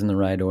 sometimes in the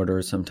right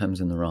order,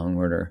 sometimes in the wrong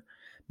order.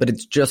 But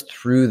it's just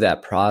through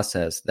that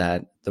process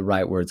that the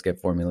right words get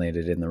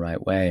formulated in the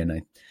right way.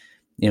 And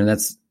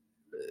that's,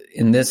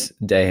 in this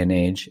day and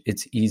age,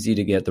 it's easy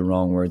to get the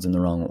wrong words in the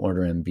wrong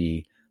order and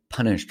be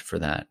punished for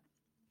that.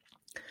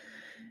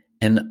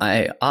 And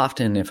I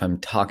often, if I'm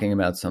talking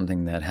about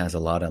something that has a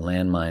lot of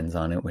landmines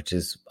on it, which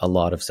is a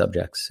lot of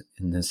subjects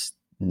in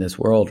this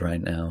world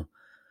right now,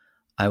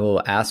 I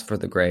will ask for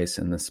the grace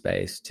and the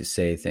space to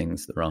say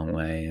things the wrong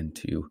way and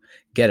to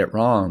get it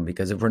wrong.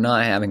 Because if we're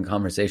not having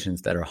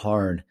conversations that are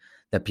hard,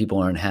 that people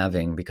aren't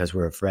having because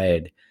we're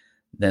afraid,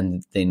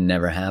 then they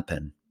never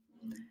happen.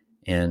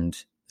 And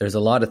there's a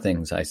lot of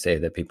things I say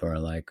that people are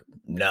like,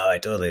 no, I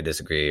totally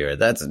disagree, or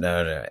that's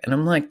no. And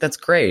I'm like, that's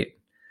great.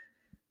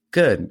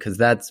 Good, because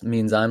that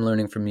means I'm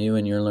learning from you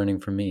and you're learning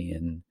from me.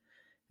 And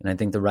I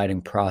think the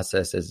writing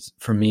process is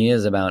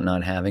about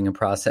not having a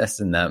process,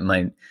 and that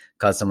might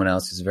cause someone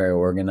else who's very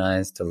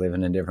organized to live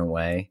in a different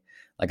way.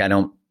 Like, I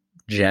don't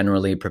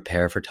generally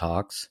prepare for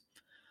talks.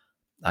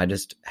 I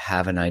just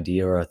have an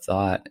idea or a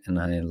thought and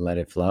I let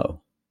it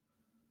flow.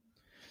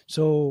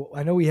 So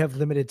I know we have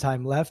limited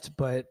time left,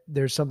 but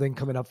there's something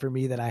coming up for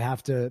me that I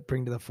have to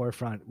bring to the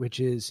forefront, which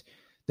is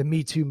the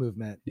Me Too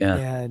movement. Yeah.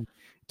 And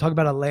talk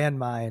about a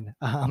landmine.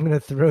 I'm going to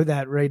throw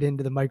that right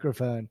into the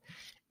microphone.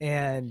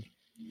 And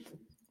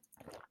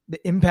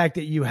the impact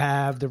that you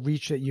have, the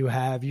reach that you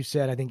have. You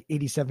said, I think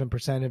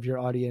 87% of your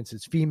audience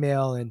is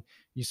female. And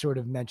you sort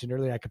of mentioned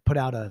earlier, I could put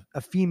out a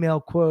female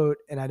quote,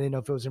 and I didn't know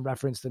if it was in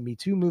reference to the Me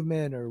Too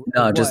movement or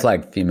just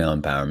like female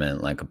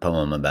empowerment, like a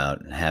poem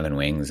about having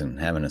wings and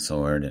having a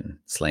sword and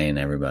slaying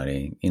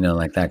everybody,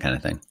 like that kind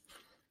of thing.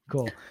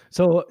 Cool.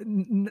 So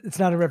it's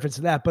not a reference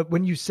to that, but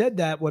when you said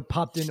that, what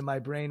popped into my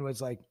brain was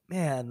like,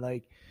 man,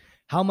 like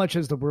how much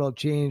has the world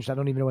changed? I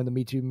don't even know when the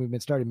Me Too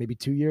movement started, maybe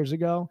 2 years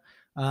ago.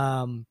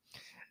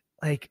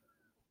 Like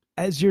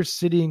as you're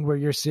sitting where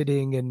you're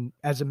sitting and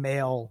as a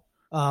male,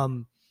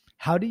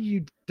 how do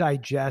you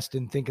digest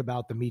and think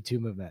about the Me Too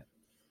movement?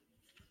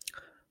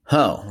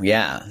 Oh,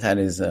 yeah. That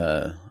is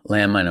a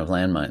landmine of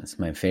landmines.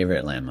 My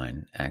favorite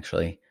landmine,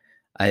 actually.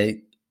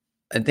 I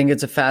think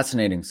it's a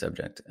fascinating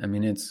subject. I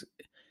mean, it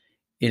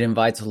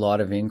invites a lot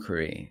of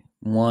inquiry.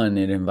 One,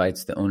 it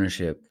invites the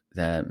ownership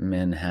that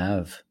men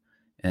have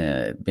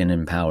been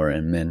in power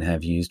and men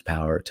have used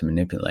power to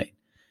manipulate.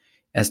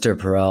 Esther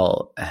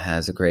Perel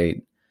has a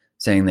great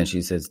saying that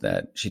she says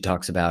that she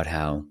talks about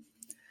how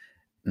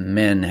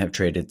men have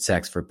traded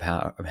sex for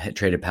power,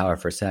 traded power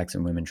for sex,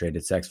 and women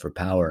traded sex for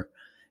power.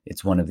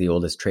 It's one of the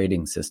oldest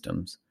trading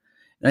systems.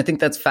 And I think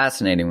that's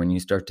fascinating when you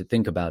start to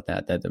think about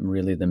that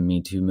really the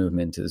Me Too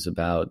movement is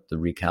about the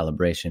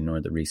recalibration or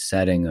the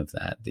resetting of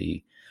that,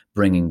 the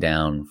bringing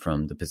down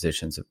from the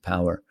positions of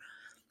power.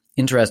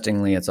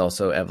 Interestingly, it's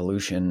also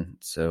evolution.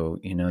 So,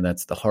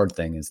 that's the hard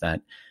thing, is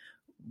that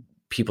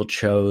people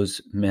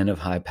chose men of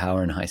high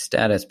power and high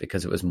status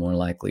because it was more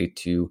likely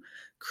to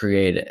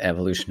create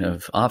evolution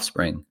of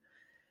offspring,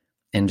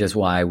 and just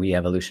why we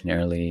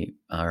evolutionarily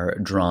are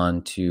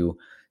drawn to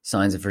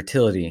signs of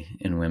fertility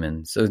in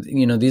women. So,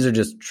 these are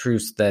just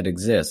truths that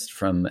exist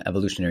from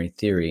evolutionary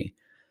theory.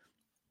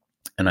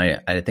 And I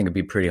think it'd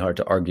be pretty hard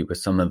to argue with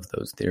some of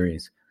those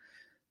theories.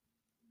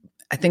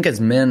 I think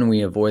as men,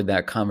 we avoid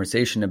that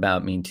conversation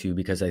about Me Too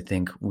because I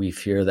think we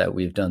fear that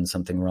we've done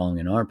something wrong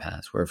in our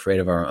past. We're afraid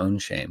of our own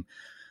shame.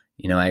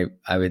 I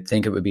would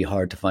think it would be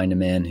hard to find a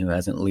man who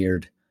hasn't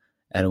leered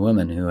at a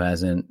woman, who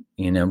hasn't,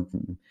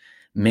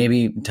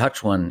 maybe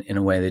touched one in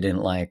a way they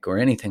didn't like or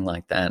anything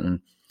like that.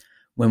 And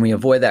when we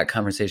avoid that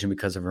conversation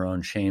because of our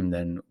own shame,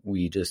 then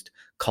we just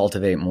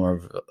cultivate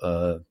more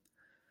of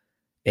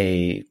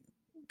a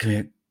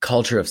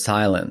culture of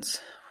silence.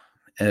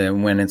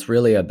 And when it's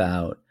really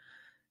about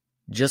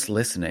just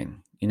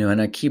listening,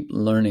 and I keep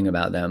learning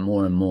about that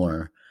more and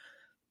more,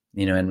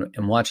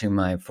 and watching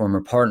my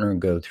former partner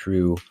go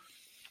through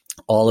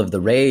all of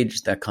the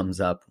rage that comes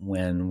up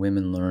when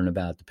women learn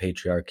about the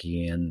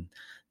patriarchy and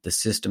the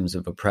systems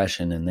of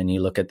oppression. And then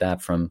you look at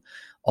that from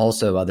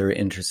also other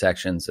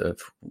intersections of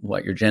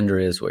what your gender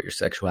is, what your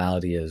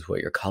sexuality is,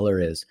 what your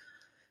color is.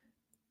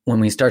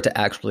 When we start to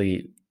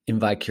actually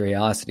invite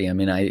curiosity, I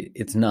mean,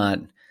 it's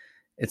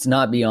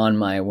not beyond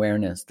my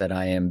awareness that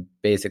I am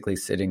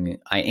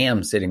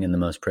sitting in the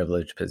most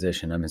privileged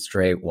position. I'm a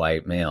straight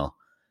white male,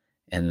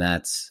 and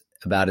that's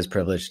about as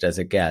privileged as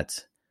it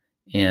gets.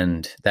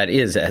 And that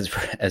is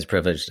as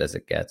privileged as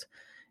it gets.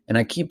 And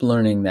I keep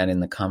learning that in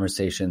the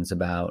conversations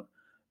about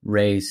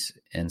race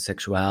and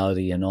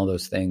sexuality and all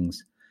those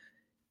things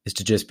is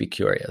to just be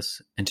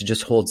curious and to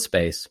just hold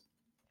space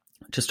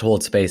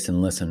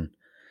and listen.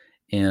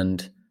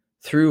 And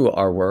through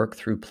our work,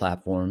 through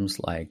platforms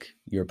like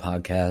your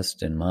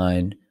podcast and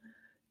mine,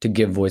 to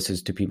give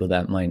voices to people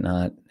that might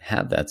not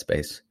have that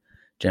space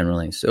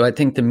generally. So I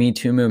think the Me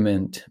Too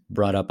movement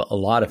brought up a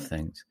lot of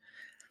things.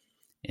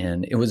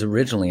 And it was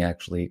originally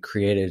actually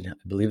created, I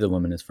believe the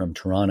woman is from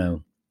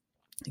Toronto,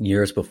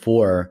 years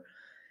before,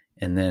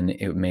 and then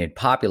it made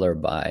popular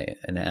by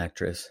an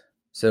actress.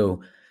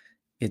 So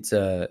it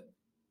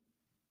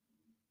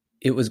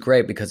was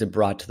great because it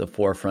brought to the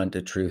forefront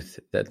the truth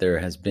that there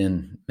has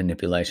been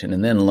manipulation.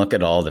 And then look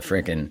at all the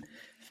freaking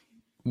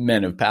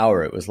men of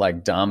power. It was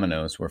like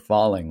dominoes were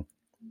falling.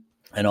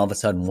 And all of a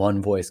sudden,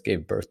 one voice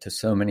gave birth to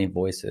so many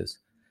voices.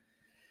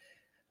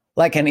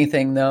 Like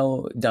anything,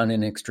 though, done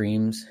in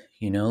extremes,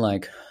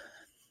 like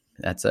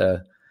that's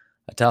a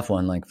tough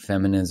one. Like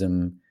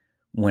feminism,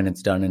 when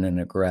it's done in an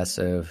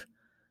aggressive,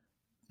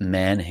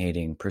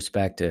 man-hating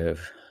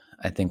perspective,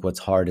 I think what's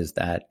hard is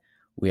that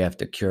we have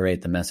to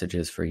curate the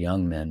messages for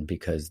young men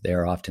because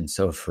they're often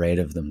so afraid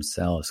of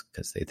themselves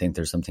because they think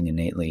there's something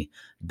innately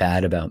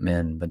bad about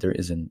men, but there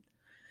isn't.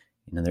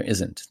 There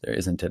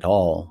isn't at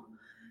all.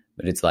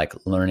 But it's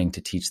like learning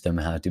to teach them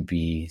how to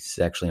be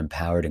sexually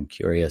empowered and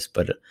curious,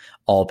 but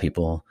all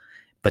people,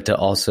 but to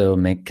also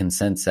make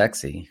consent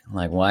sexy.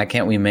 Like, why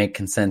can't we make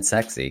consent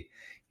sexy?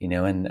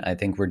 And I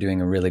think we're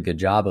doing a really good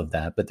job of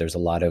that, but there's a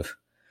lot of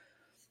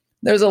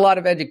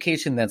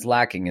education that's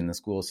lacking in the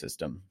school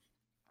system.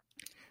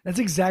 That's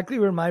exactly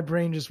where my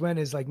brain just went,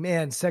 is like,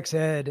 man, sex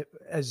ed,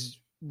 as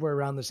we're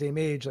around the same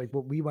age, like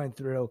what we went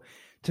through,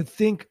 to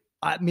think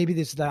maybe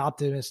this is the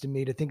optimist in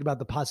me to think about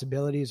the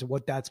possibilities of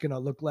what that's going to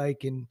look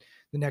like in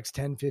the next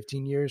 10,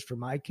 15 years for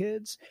my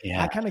kids.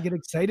 Yeah. I kind of get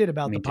excited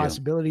about Me the too.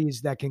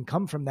 possibilities that can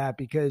come from that,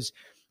 because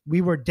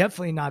we were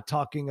definitely not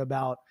talking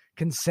about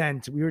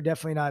consent. We were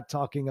definitely not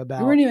talking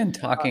about. We weren't even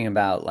talking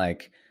about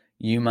like,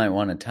 you might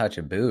want to touch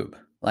a boob.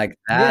 Like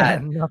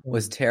that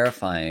was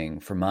terrifying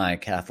for my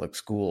Catholic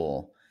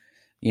school.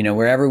 You know,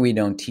 wherever we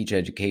don't teach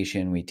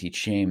education, we teach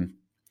shame.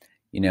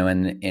 You know,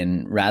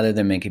 and rather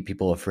than making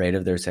people afraid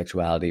of their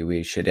sexuality,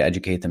 we should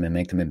educate them and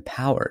make them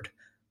empowered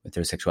with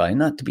their sexuality,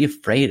 not to be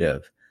afraid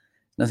of.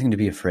 Nothing to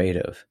be afraid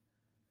of.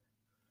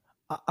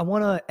 I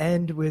want to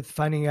end with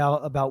finding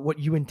out about what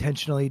you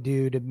intentionally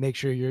do to make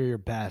sure you're your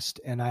best.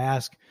 And I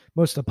ask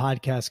most of the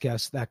podcast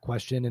guests that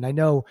question. And I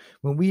know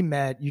when we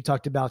met, you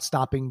talked about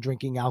stopping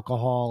drinking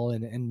alcohol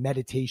and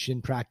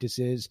meditation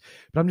practices.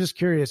 But I'm just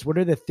curious, what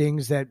are the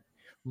things that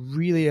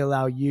really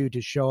allow you to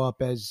show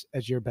up as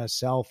your best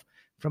self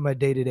from a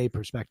day-to-day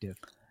perspective?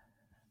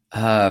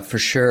 For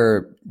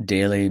sure,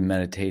 daily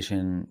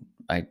meditation.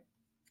 I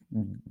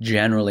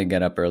generally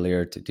get up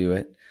earlier to do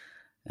it.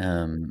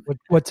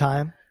 What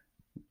time?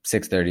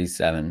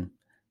 6:30,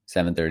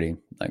 7:30.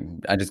 Like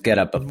I just get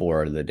up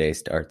before the day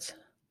starts.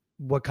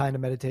 What kind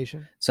of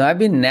meditation? So I've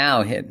been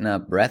now hitting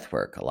up breath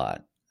work a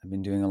lot. I've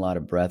been doing a lot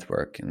of breath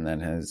work, and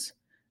that has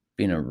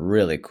been a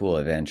really cool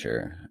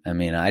adventure. I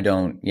mean, I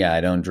don't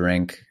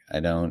drink. I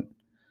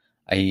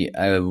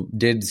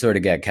did sort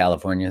of get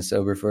California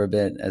sober for a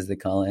bit, as they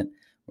call it,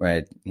 where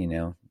I,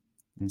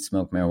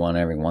 smoke marijuana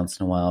every once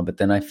in a while. But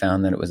then I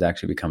found that it was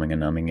actually becoming a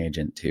numbing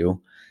agent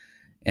too.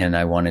 And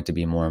I wanted to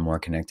be more and more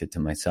connected to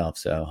myself.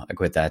 So I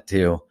quit that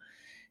too.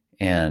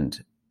 And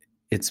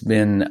it's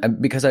been,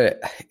 because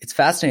it's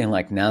fascinating.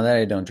 Like now that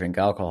I don't drink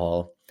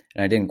alcohol,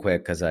 and I didn't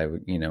quit because I,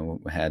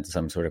 had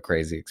some sort of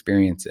crazy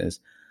experiences.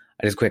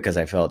 I just quit because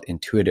I felt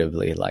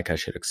intuitively like I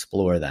should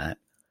explore that.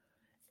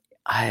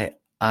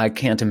 I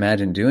can't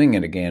imagine doing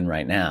it again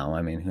right now.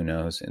 I mean, who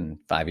knows in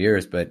 5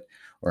 years,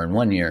 or in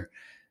 1 year,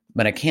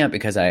 but I can't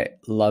because I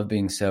love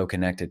being so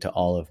connected to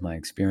all of my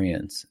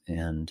experience,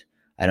 and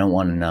I don't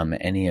want to numb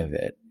any of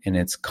it. And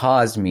it's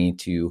caused me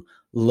to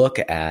look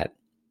at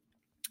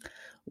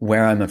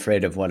where I'm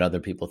afraid of what other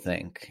people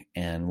think,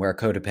 and where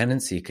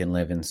codependency can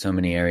live in so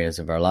many areas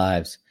of our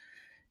lives.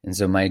 And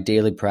so my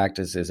daily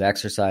practice is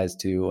exercise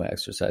too.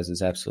 Exercise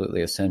is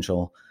absolutely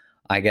essential.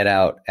 I get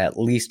out at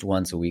least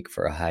once a week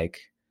for a hike,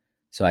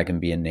 so I can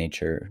be in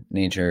nature.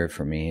 Nature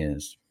for me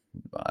is,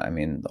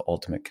 the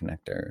ultimate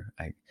connector.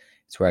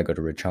 It's where I go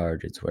to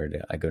recharge. It's where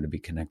I go to be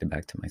connected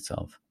back to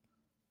myself.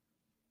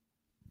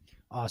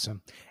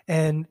 Awesome.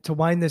 And to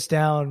wind this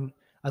down,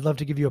 I'd love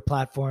to give you a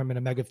platform and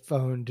a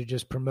megaphone to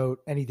just promote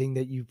anything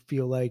that you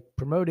feel like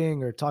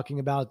promoting or talking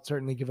about.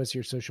 Certainly give us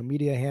your social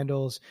media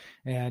handles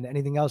and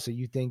anything else that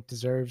you think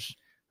deserves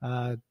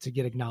to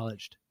get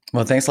acknowledged.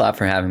 Well, thanks a lot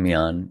for having me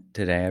on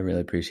today. I really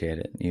appreciate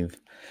it. You've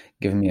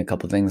given me a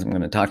couple of things I'm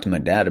going to talk to my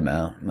dad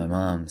about, my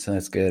mom, so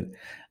that's good.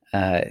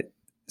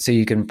 So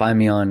you can find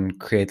me on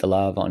Create the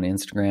Love on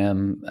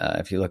Instagram.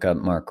 If you look up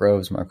Mark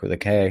Groves, Mark with a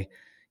K,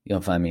 you'll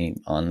find me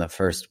on the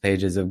first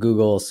pages of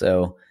Google.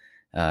 So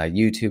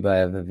YouTube, I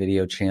have a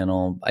video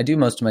channel. I do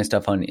most of my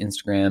stuff on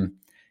Instagram,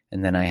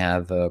 and then I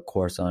have a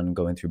course on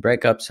going through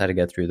breakups, how to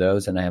get through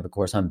those, and I have a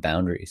course on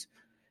boundaries.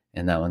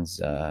 And that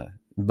one's...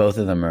 both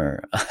of them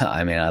are,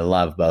 I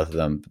love both of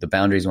them. The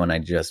boundaries one I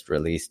just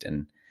released.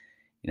 And,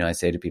 I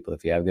say to people,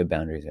 if you have good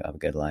boundaries, you have a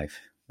good life.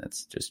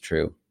 That's just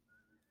true.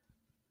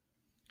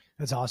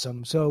 That's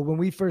awesome. So when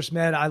we first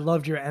met, I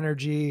loved your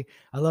energy.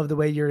 I love the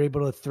way you're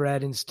able to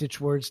thread and stitch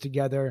words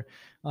together.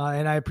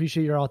 And I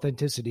appreciate your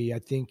authenticity. I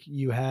think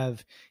you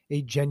have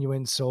a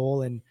genuine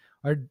soul and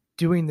are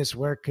doing this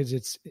work because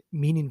it's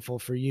meaningful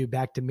for you.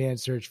 Back to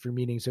Man's Search for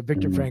Meaning. So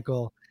Viktor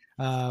Frankl.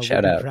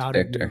 Shout out to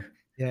Viktor.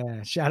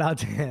 Yeah, shout out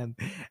to him.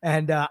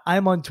 And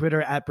I'm on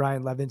Twitter at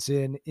Brian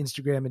Levinson,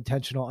 Instagram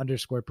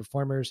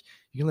intentional_performers.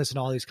 You can listen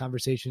to all these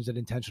conversations at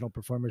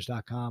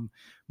intentionalperformers.com.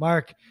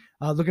 Mark,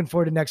 looking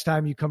forward to next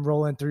time you come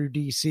rolling through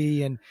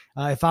DC. And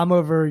if I'm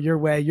over your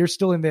way, you're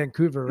still in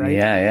Vancouver, right?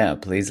 Yeah.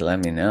 Please let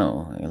me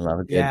know. I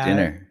love a good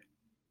dinner.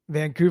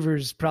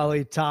 Vancouver's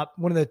probably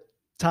one of the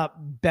top,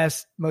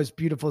 best, most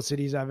beautiful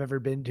cities I've ever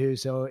been to.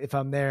 So if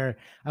I'm there,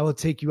 I will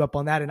take you up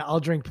on that, and I'll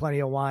drink plenty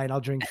of wine.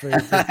 I'll drink for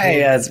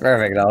yeah, it's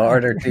perfect. I'll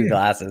order 2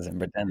 glasses and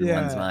pretend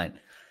one's mine.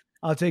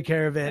 I'll take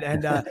care of it.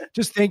 And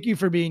just thank you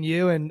for being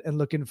you, and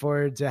looking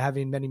forward to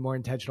having many more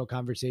intentional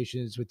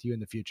conversations with you in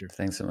the future.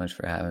 Thanks so much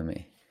for having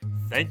me.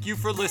 Thank you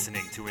for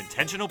listening to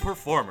Intentional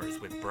Performers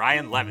with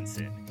Brian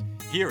Levinson.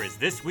 Here is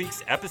this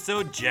week's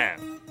episode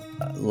gem.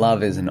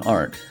 Love is an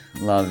art.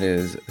 Love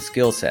is a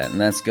skill set. And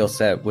that skill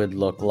set would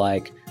look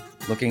like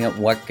looking at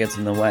what gets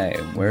in the way.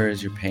 Where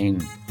does your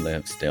pain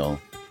live still?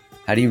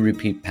 How do you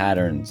repeat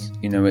patterns?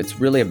 It's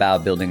really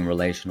about building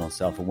relational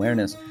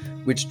self-awareness,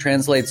 which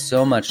translates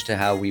so much to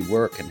how we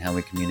work and how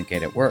we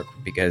communicate at work.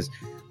 Because,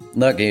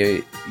 look,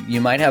 you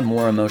might have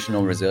more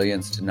emotional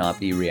resilience to not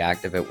be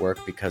reactive at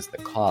work because the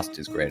cost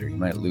is greater. You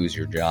might lose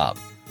your job.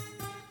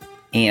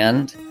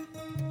 And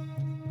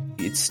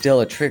it's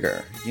still a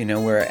trigger. You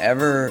know,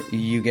 wherever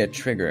you get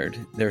triggered,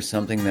 there's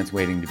something that's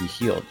waiting to be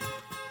healed.